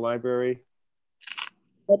have in the library?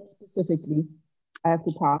 what specifically I have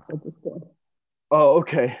to pass at this point. Oh,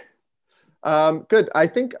 okay. Good. I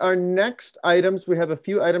think our next items, we have a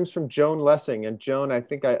few items from Joan Lessing. And Joan, I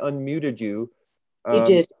think I unmuted you. You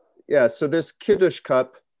did. Yeah, so this Kiddush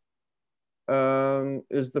cup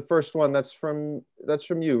is the first one. That's from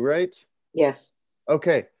you, right? Yes.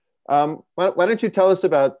 Okay. Why don't you tell us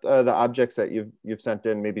about the objects that you've sent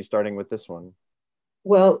in, maybe starting with this one?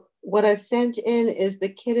 Well, what I've sent in is the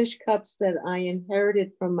Kiddush cups that I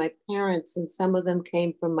inherited from my parents, and some of them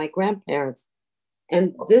came from my grandparents.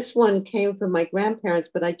 And this one came from my grandparents,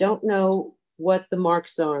 but I don't know what the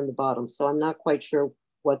marks are on the bottom, so I'm not quite sure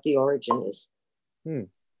what the origin is.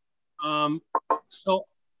 So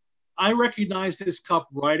I recognize this cup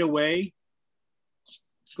right away.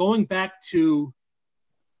 Going back to,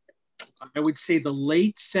 I would say, the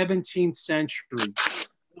late 17th century,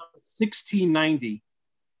 1690,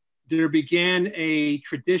 there began a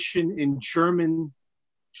tradition in German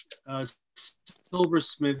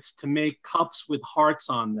silversmiths to make cups with hearts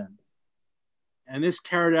on them. And this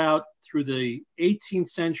carried out through the 18th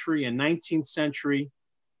century and 19th century.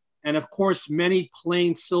 And of course, many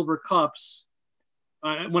plain silver cups,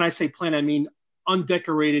 when I say plain, I mean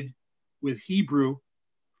undecorated with Hebrew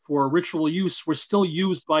for ritual use, were still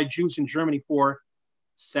used by Jews in Germany for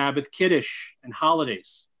Sabbath Kiddush and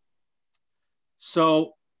holidays.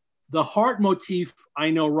 So the heart motif,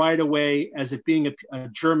 I know right away as it being a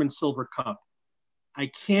German silver cup. I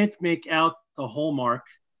can't make out the hallmark.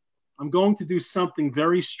 I'm going to do something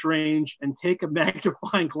very strange and take a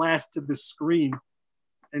magnifying glass to the screen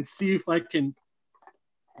and see if I can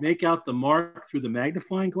make out the mark through the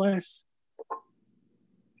magnifying glass.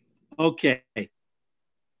 Okay.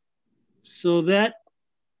 So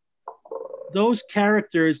those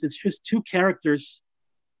characters, it's just two characters,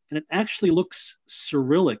 and it actually looks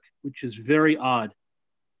Cyrillic, which is very odd.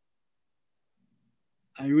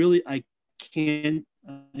 I can't,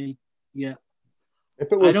 yeah.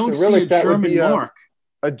 If it was I don't Cyrillic, see a that German would be mark.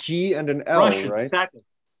 A G and an L, Russian, right? exactly.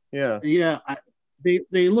 Yeah. Yeah,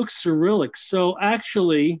 they look Cyrillic. So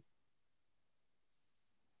actually,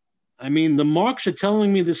 I mean, the marks are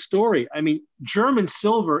telling me the story. I mean, German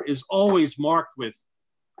silver is always marked with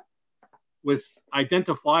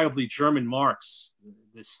identifiably German marks.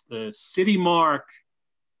 The city mark,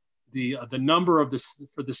 the number of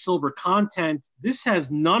for the silver content. This has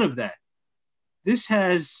none of that. This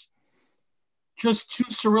has just two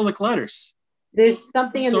Cyrillic letters. There's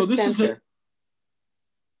something in the center.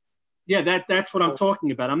 That's what I'm talking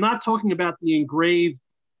about. I'm not talking about the engraved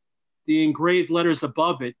letters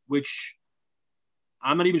above it, which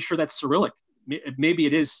I'm not even sure that's Cyrillic. Maybe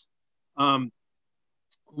it is,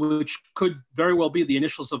 which could very well be the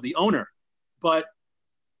initials of the owner. But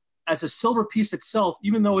as a silver piece itself,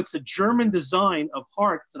 even though it's a German design of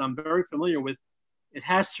hearts that I'm very familiar with, it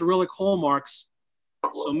has Cyrillic hallmarks.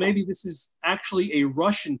 So maybe this is actually a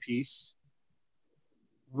Russian piece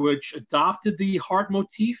which adopted the heart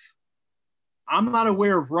motif. I'm not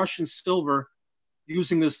aware of Russian silver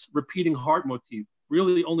using this repeating heart motif,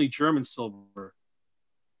 really only German silver.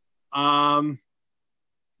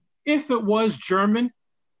 If it was German,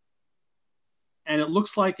 and it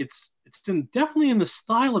looks like it's definitely in the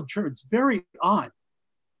style of German, it's very odd.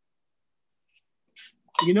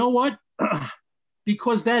 You know what?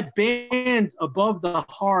 Because that band above the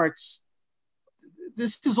hearts,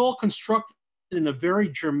 this is all constructed in a very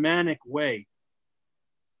Germanic way.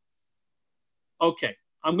 Okay,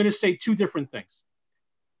 I'm going to say two different things.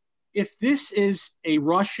 If this is a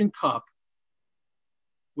Russian cup,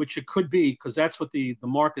 which it could be, because that's what the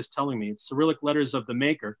mark is telling me, it's Cyrillic letters of the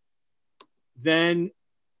maker, then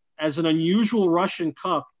as an unusual Russian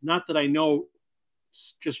cup, not that I know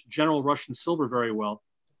just general Russian silver very well,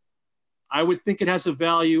 I would think it has a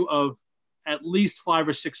value of at least $500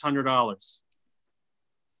 or $600.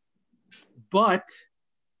 But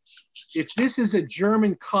if this is a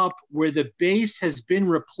German cup where the base has been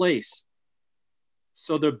replaced,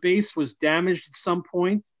 so the base was damaged at some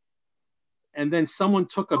point, and then someone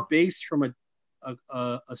took a base from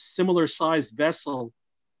a similar sized vessel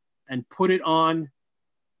and put it on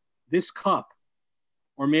this cup,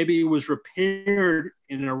 or maybe it was repaired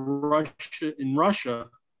in Russia,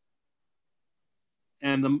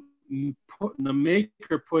 and the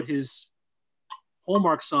maker put his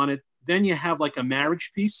hallmarks on it, then you have like a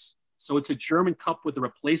marriage piece. So it's a German cup with a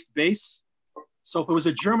replaced base. So if it was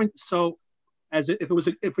a German,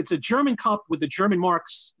 if it's a German cup with the German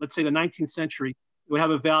marks, let's say the 19th century, it would have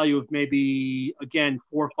a value of maybe, again,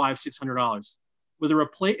 $400, $500,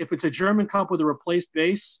 $600. If it's a German cup with a replaced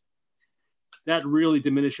base, that really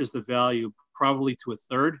diminishes the value probably to a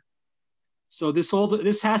third. So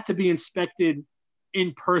this has to be inspected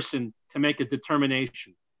in person to make a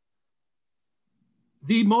determination.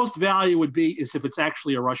 The most value would be is if it's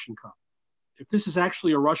actually a Russian cup. If this is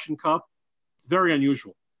actually a Russian cup, it's very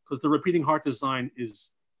unusual because the repeating heart design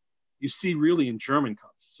is, you see really in German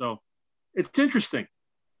cups. So it's interesting.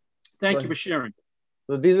 Thank you for sharing.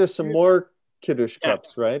 So these are some more Kiddush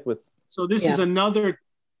cups, right? So this is another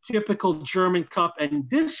typical German cup. And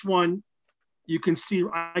this one, you can see,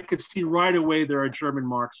 I could see right away there are German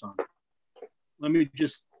marks on it. Let me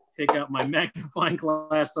just take out my magnifying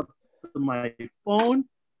glass up to my phone.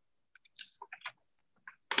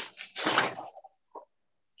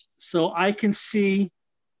 So I can see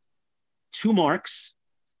 2 marks.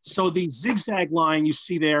 So the zigzag line you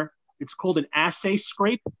see there, it's called an assay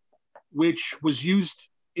scrape, which was used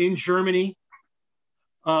in Germany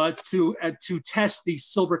to test the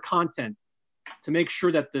silver content, to make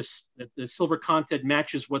sure that the silver content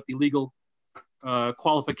matches what the legal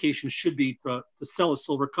qualifications should be to sell a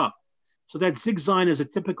silver cup. So that zigzag is a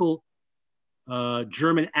typical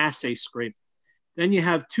German assay scrape. Then you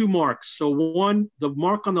have 2 marks. So the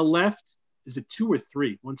mark on the left, is it 2 or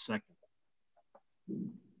 3? 1 second. I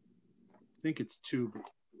think it's 2.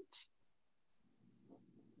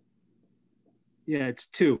 Yeah, it's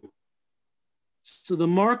 2. So the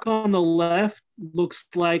mark on the left looks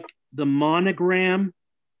like the monogram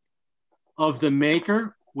of the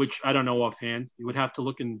maker, which I don't know offhand. You would have to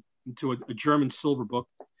look into a German silver book.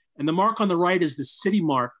 And the mark on the right is the city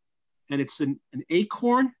mark, and it's an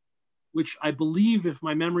acorn, which I believe, if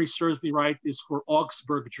my memory serves me right, is for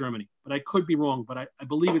Augsburg, Germany. But I could be wrong, but I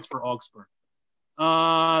believe it's for Augsburg.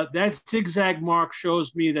 That zigzag mark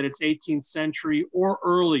shows me that it's 18th century or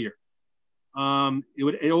earlier.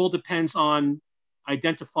 It all depends on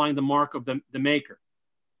identifying the mark of the maker.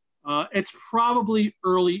 It's probably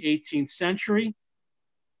early 18th century.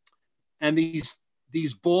 And these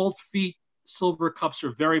bald feet silver cups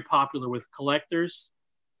are very popular with collectors.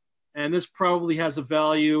 And this probably has a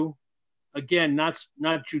value, again, not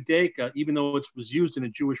Judaica, even though it was used in a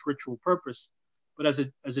Jewish ritual purpose, but as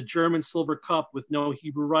a German silver cup with no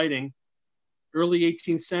Hebrew writing, early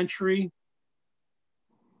 18th century,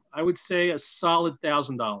 I would say a solid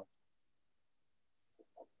 $1,000.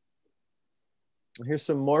 Here's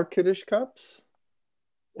some more Kiddush cups.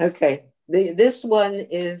 Okay, this one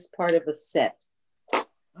is part of a set.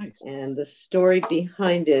 Nice. And the story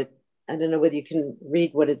behind it, I don't know whether you can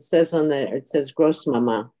read what it says on there. It says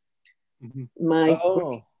Großmama.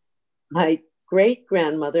 Mm-hmm. My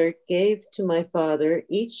great-grandmother gave to my father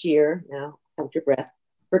each year, now hold your breath,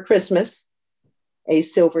 for Christmas, a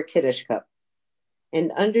silver Kiddush cup.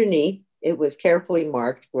 And underneath, it was carefully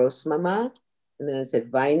marked Großmama, and then it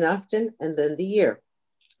said Weihnachten, and then the year.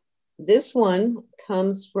 This one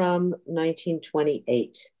comes from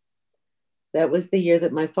 1928. That was the year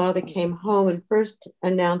that my father came home and first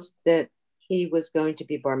announced that he was going to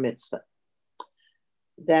be bar mitzvah.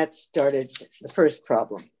 That started the first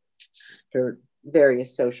problem for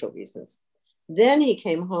various social reasons. Then he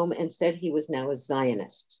came home and said he was now a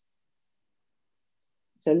Zionist.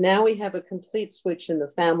 So now we have a complete switch in the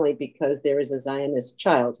family because there is a Zionist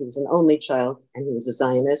child. He was an only child and he was a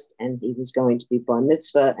Zionist and he was going to be bar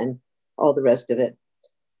mitzvah and all the rest of it.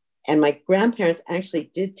 And my grandparents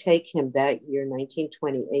actually did take him that year,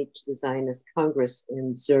 1928, to the Zionist Congress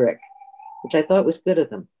in Zurich, which I thought was good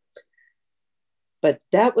of them. But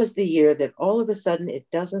that was the year that all of a sudden it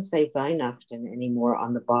doesn't say Weihnachten anymore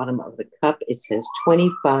on the bottom of the cup. It says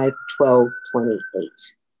 25/12/28.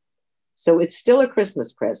 So it's still a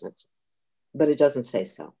Christmas present, but it doesn't say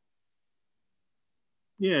so.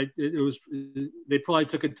 Yeah, it was. They probably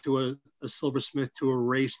took it to a silversmith to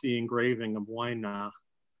erase the engraving of Weihnacht.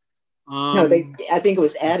 No, I think it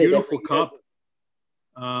was added. Beautiful cup.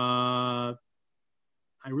 I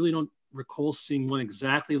really don't recall seeing one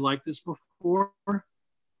exactly like this before, but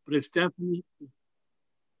it's definitely.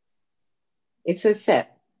 It's a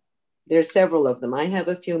set. There's several of them. I have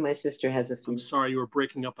a few. My sister has a few. I'm sorry, you were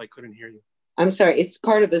breaking up. I couldn't hear you. I'm sorry. It's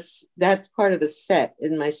part of a. That's part of a set,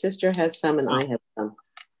 and my sister has some, and I have some.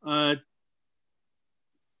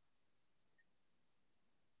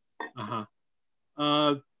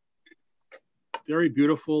 Very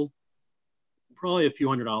beautiful. Probably a few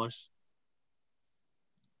 $100s.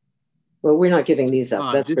 Well, we're not giving these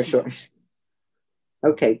up. That's for sure.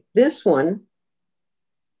 Okay, this one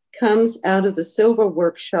comes out of the silver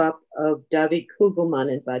workshop of David Kugelmann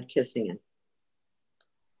in Bad Kissingen.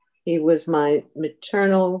 He was my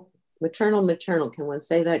maternal, can one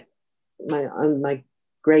say that? My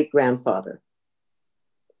great-grandfather.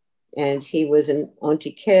 And he was an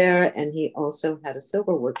antiquaire, and he also had a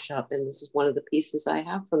silver workshop, and this is one of the pieces I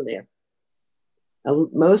have from there.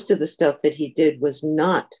 Most of the stuff that he did was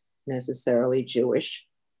not necessarily Jewish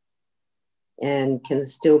and can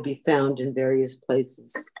still be found in various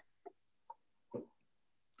places.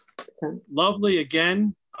 So. Lovely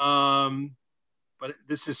again, but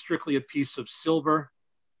this is strictly a piece of silver.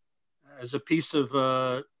 As a piece of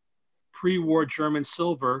pre-war German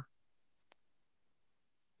silver,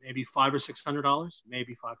 maybe $500 or $600,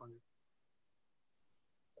 maybe $500.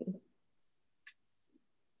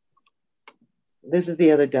 This is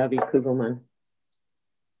the other David Kugelman.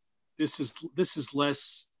 This is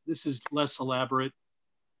less elaborate.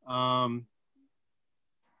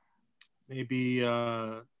 Maybe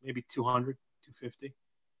 200, 250.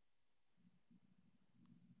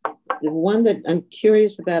 The one that I'm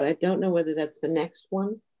curious about, I don't know whether that's the next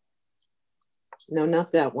one. No,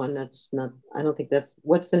 not that one. That's not, I don't think that's,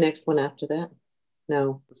 what's the next one after that?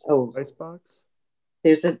 No. Oh, Icebox.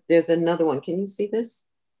 There's another one. Can you see this?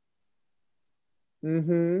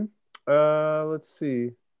 Mm-hmm. Let's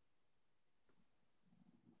see.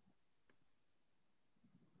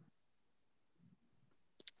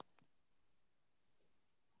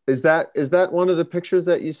 Is that one of the pictures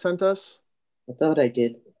that you sent us? I thought I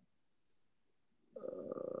did.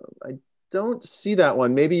 I don't see that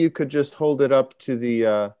one. Maybe you could just hold it up to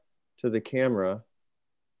the camera.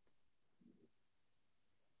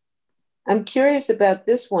 I'm curious about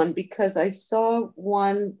this one because I saw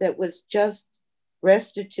one that was just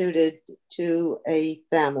restituted to a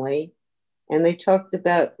family, and they talked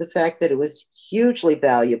about the fact that it was hugely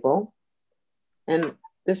valuable. And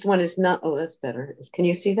this one is not, oh, that's better. Can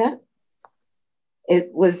you see that?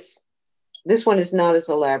 This one is not as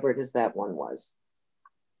elaborate as that one was.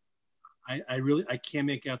 I can't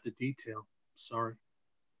make out the detail. Sorry.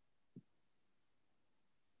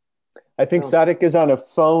 I think Tsadik is on a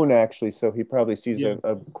phone actually, so he probably sees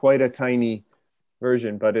quite a tiny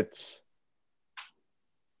version, but it's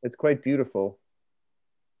quite beautiful.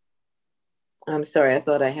 I'm sorry, I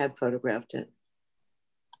thought I had photographed it.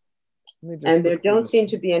 And there don't seem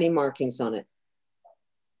to be any markings on it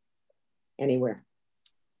anywhere.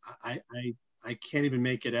 I can't even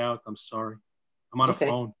make it out. I'm sorry. I'm on a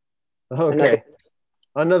phone. Okay.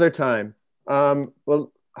 Another time.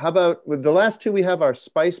 Well, how about with the last two we have our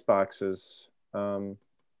spice boxes?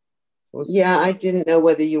 Yeah, I didn't know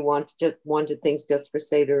whether you wanted things just for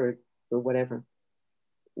Seder or whatever.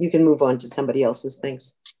 You can move on to somebody else's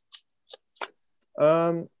things.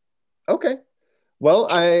 Okay. Well,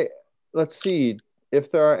 let's see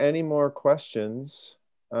if there are any more questions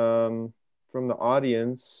from the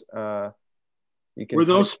audience. You can. Were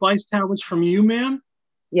those spice towers from you, ma'am?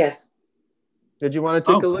 Yes. Did you want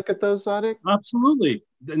to take a look at those, Tsadik? Absolutely.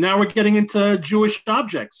 Now we're getting into Jewish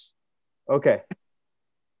objects. Okay.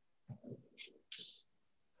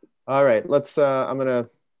 All right. Let's. I'm gonna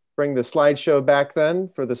bring the slideshow back then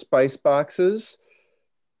for the spice boxes.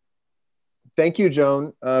 Thank you,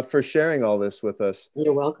 Joan, for sharing all this with us.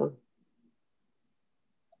 You're welcome.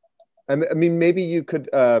 I mean, maybe you could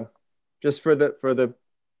just for the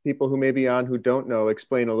people who may be on who don't know,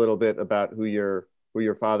 explain a little bit about who your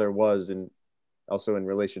father was, and also in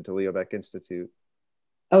relation to Leo Baeck Institute.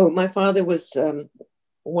 Oh, my father was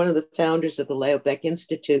one of the founders of the Leo Baeck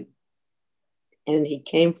Institute, and he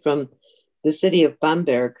came from the city of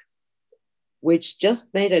Bamberg, which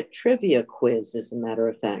just made a trivia quiz, as a matter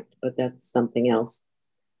of fact, but that's something else.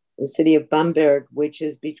 The city of Bamberg, which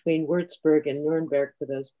is between Würzburg and Nuremberg, for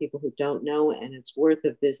those people who don't know, and it's worth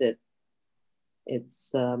a visit.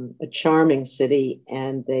 It's a charming city,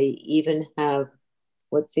 and they even have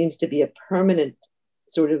what seems to be a permanent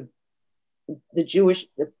sort of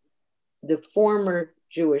the former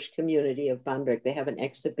Jewish community of Bamberg. They have an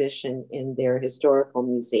exhibition in their historical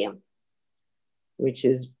museum, which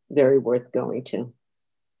is very worth going to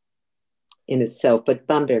in itself, but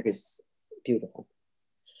Bamberg is beautiful.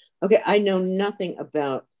 Okay, I know nothing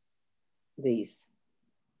about these.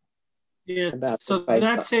 Yeah, so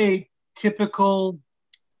that's a typical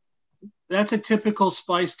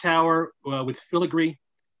spice tower with filigree.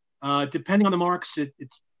 Depending on the marks, it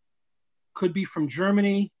could be from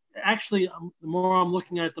Germany. Actually, the more I'm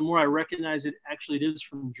looking at it, the more I recognize it. Actually, it is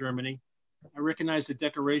from Germany. I recognize the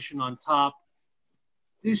decoration on top.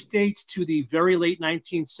 This dates to the very late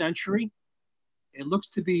 19th century. It looks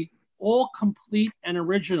to be all complete and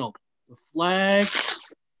original. The flag,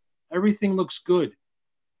 everything looks good.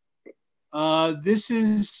 This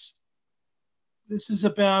is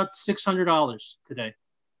about $600 today.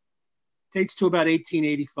 Dates to about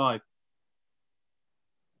 1885.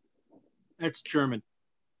 That's German.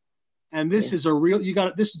 And this is a real,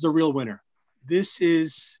 this is a real winner. This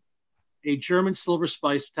is a German silver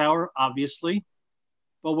spice tower, obviously.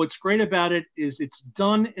 But what's great about it is it's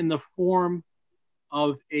done in the form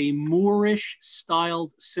of a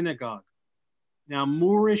Moorish-styled synagogue. Now,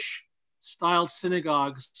 Moorish-styled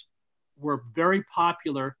synagogues were very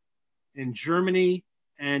popular in Germany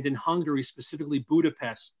and in Hungary, specifically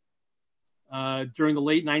Budapest, during the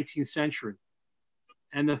late 19th century.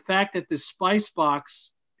 And the fact that this spice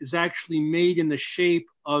box is actually made in the shape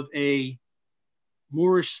of a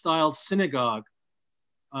Moorish-styled synagogue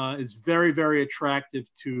is very, very attractive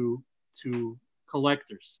to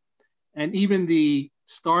collectors. And even the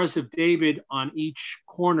Stars of David on each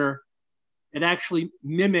corner, it actually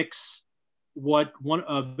mimics what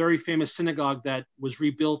a very famous synagogue that was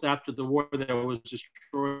rebuilt after the war that was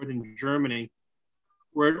destroyed in Germany,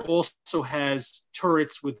 where it also has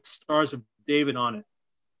turrets with Stars of David on it.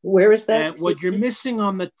 Where is that? And what you're missing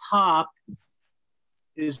on the top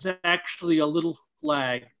is actually a little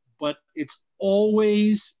flag, but it's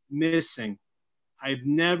always missing. I've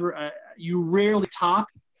never, you rarely top.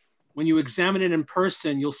 When you examine it in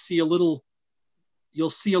person, you'll see a little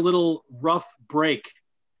rough break,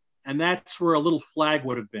 and that's where a little flag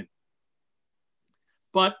would have been.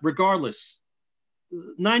 But regardless,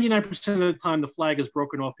 99% of the time the flag is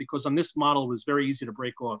broken off, because on this model it was very easy to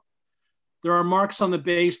break off. There are marks on the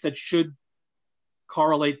base that should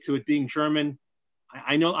correlate to it being German.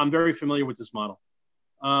 I know, I'm very familiar with this model.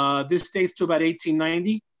 This dates to about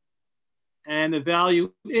 1890, and the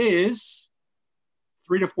value is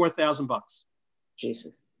 $3,000 to $4,000.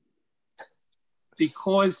 Jesus.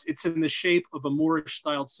 Because it's in the shape of a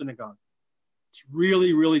Moorish-styled synagogue. It's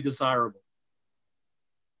really, really desirable.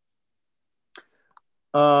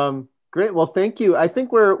 Great. Well, thank you. I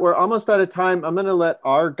think we're almost out of time. I'm going to let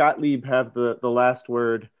our Gottlieb have the last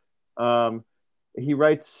word. He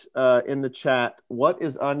writes in the chat, what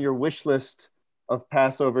is on your wish list of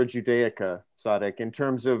Passover Judaica, Tsadik, in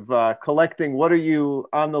terms of collecting? What are you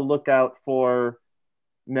on the lookout for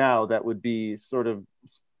now that would be sort of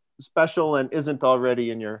special and isn't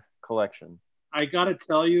already in your collection? I got to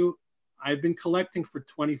tell you, I've been collecting for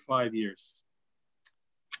 25 years.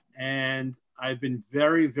 And I've been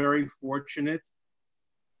very, very fortunate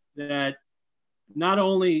that not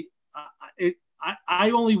only,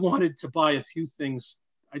 I only wanted to buy a few things.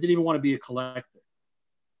 I didn't even want to be a collector,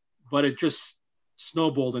 but it just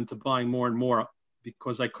snowballed into buying more and more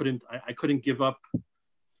because I couldn't give up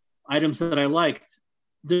items that I liked.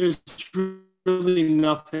 There's really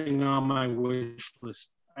nothing on my wish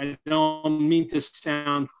list. I don't mean to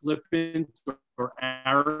sound flippant or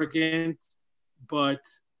arrogant, but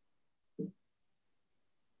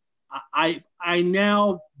I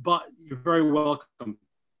now, but you're very welcome,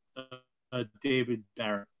 David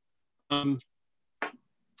Barrett.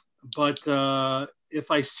 But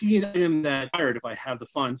if I see an item that if I have the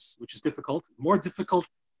funds, which is difficult, more difficult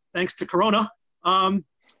thanks to Corona,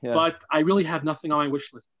 but I really have nothing on my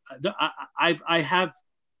wish list.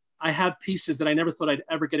 I have pieces that I never thought I'd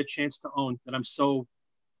ever get a chance to own, that I'm so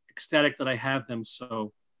ecstatic that I have them.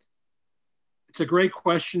 So it's a great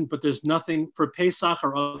question, but there's nothing for Pesach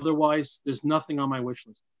or otherwise, there's nothing on my wish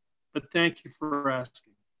list. But thank you for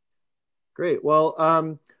asking. Great. Well,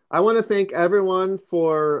 I want to thank everyone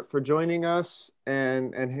for joining us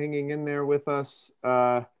and hanging in there with us,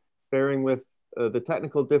 bearing with the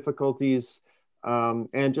technical difficulties,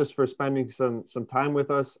 and just for spending some time with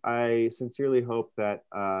us. I sincerely hope that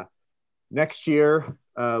next year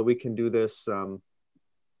we can do this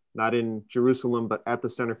not in Jerusalem, but at the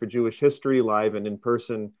Center for Jewish History, live and in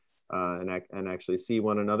person, and actually see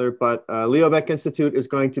one another. But Leo Baeck Institute is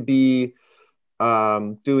going to be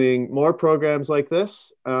doing more programs like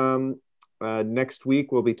this. Next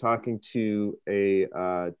week, we'll be talking to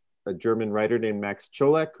a German writer named Max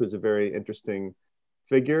Cholek, who's a very interesting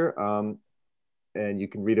figure. And you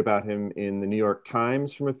can read about him in the New York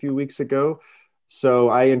Times from a few weeks ago. So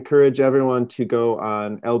I encourage everyone to go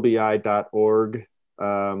on lbi.org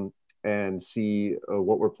and see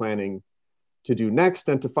what we're planning to do next,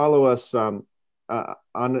 and to follow us on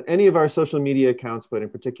any of our social media accounts, but in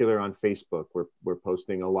particular on Facebook. We're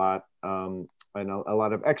posting a lot and a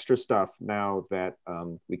lot of extra stuff now that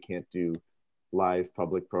we can't do live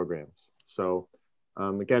public programs. So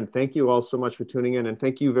again, thank you all so much for tuning in, and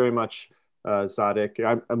thank you very much,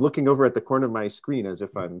 Tsadik. I'm looking over at the corner of my screen as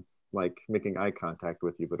if I'm like making eye contact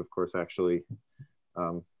with you, but of course, actually,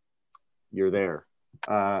 you're there.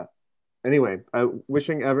 Anyway,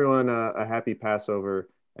 wishing everyone a happy Passover,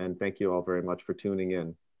 and thank you all very much for tuning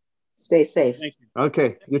in. Stay safe. Thank you.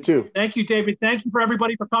 Okay, you too. Thank you, David. Thank you for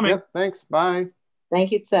everybody for coming. Yep, thanks. Bye.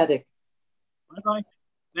 Thank you, Tsadik. Bye-bye.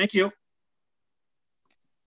 Thank you.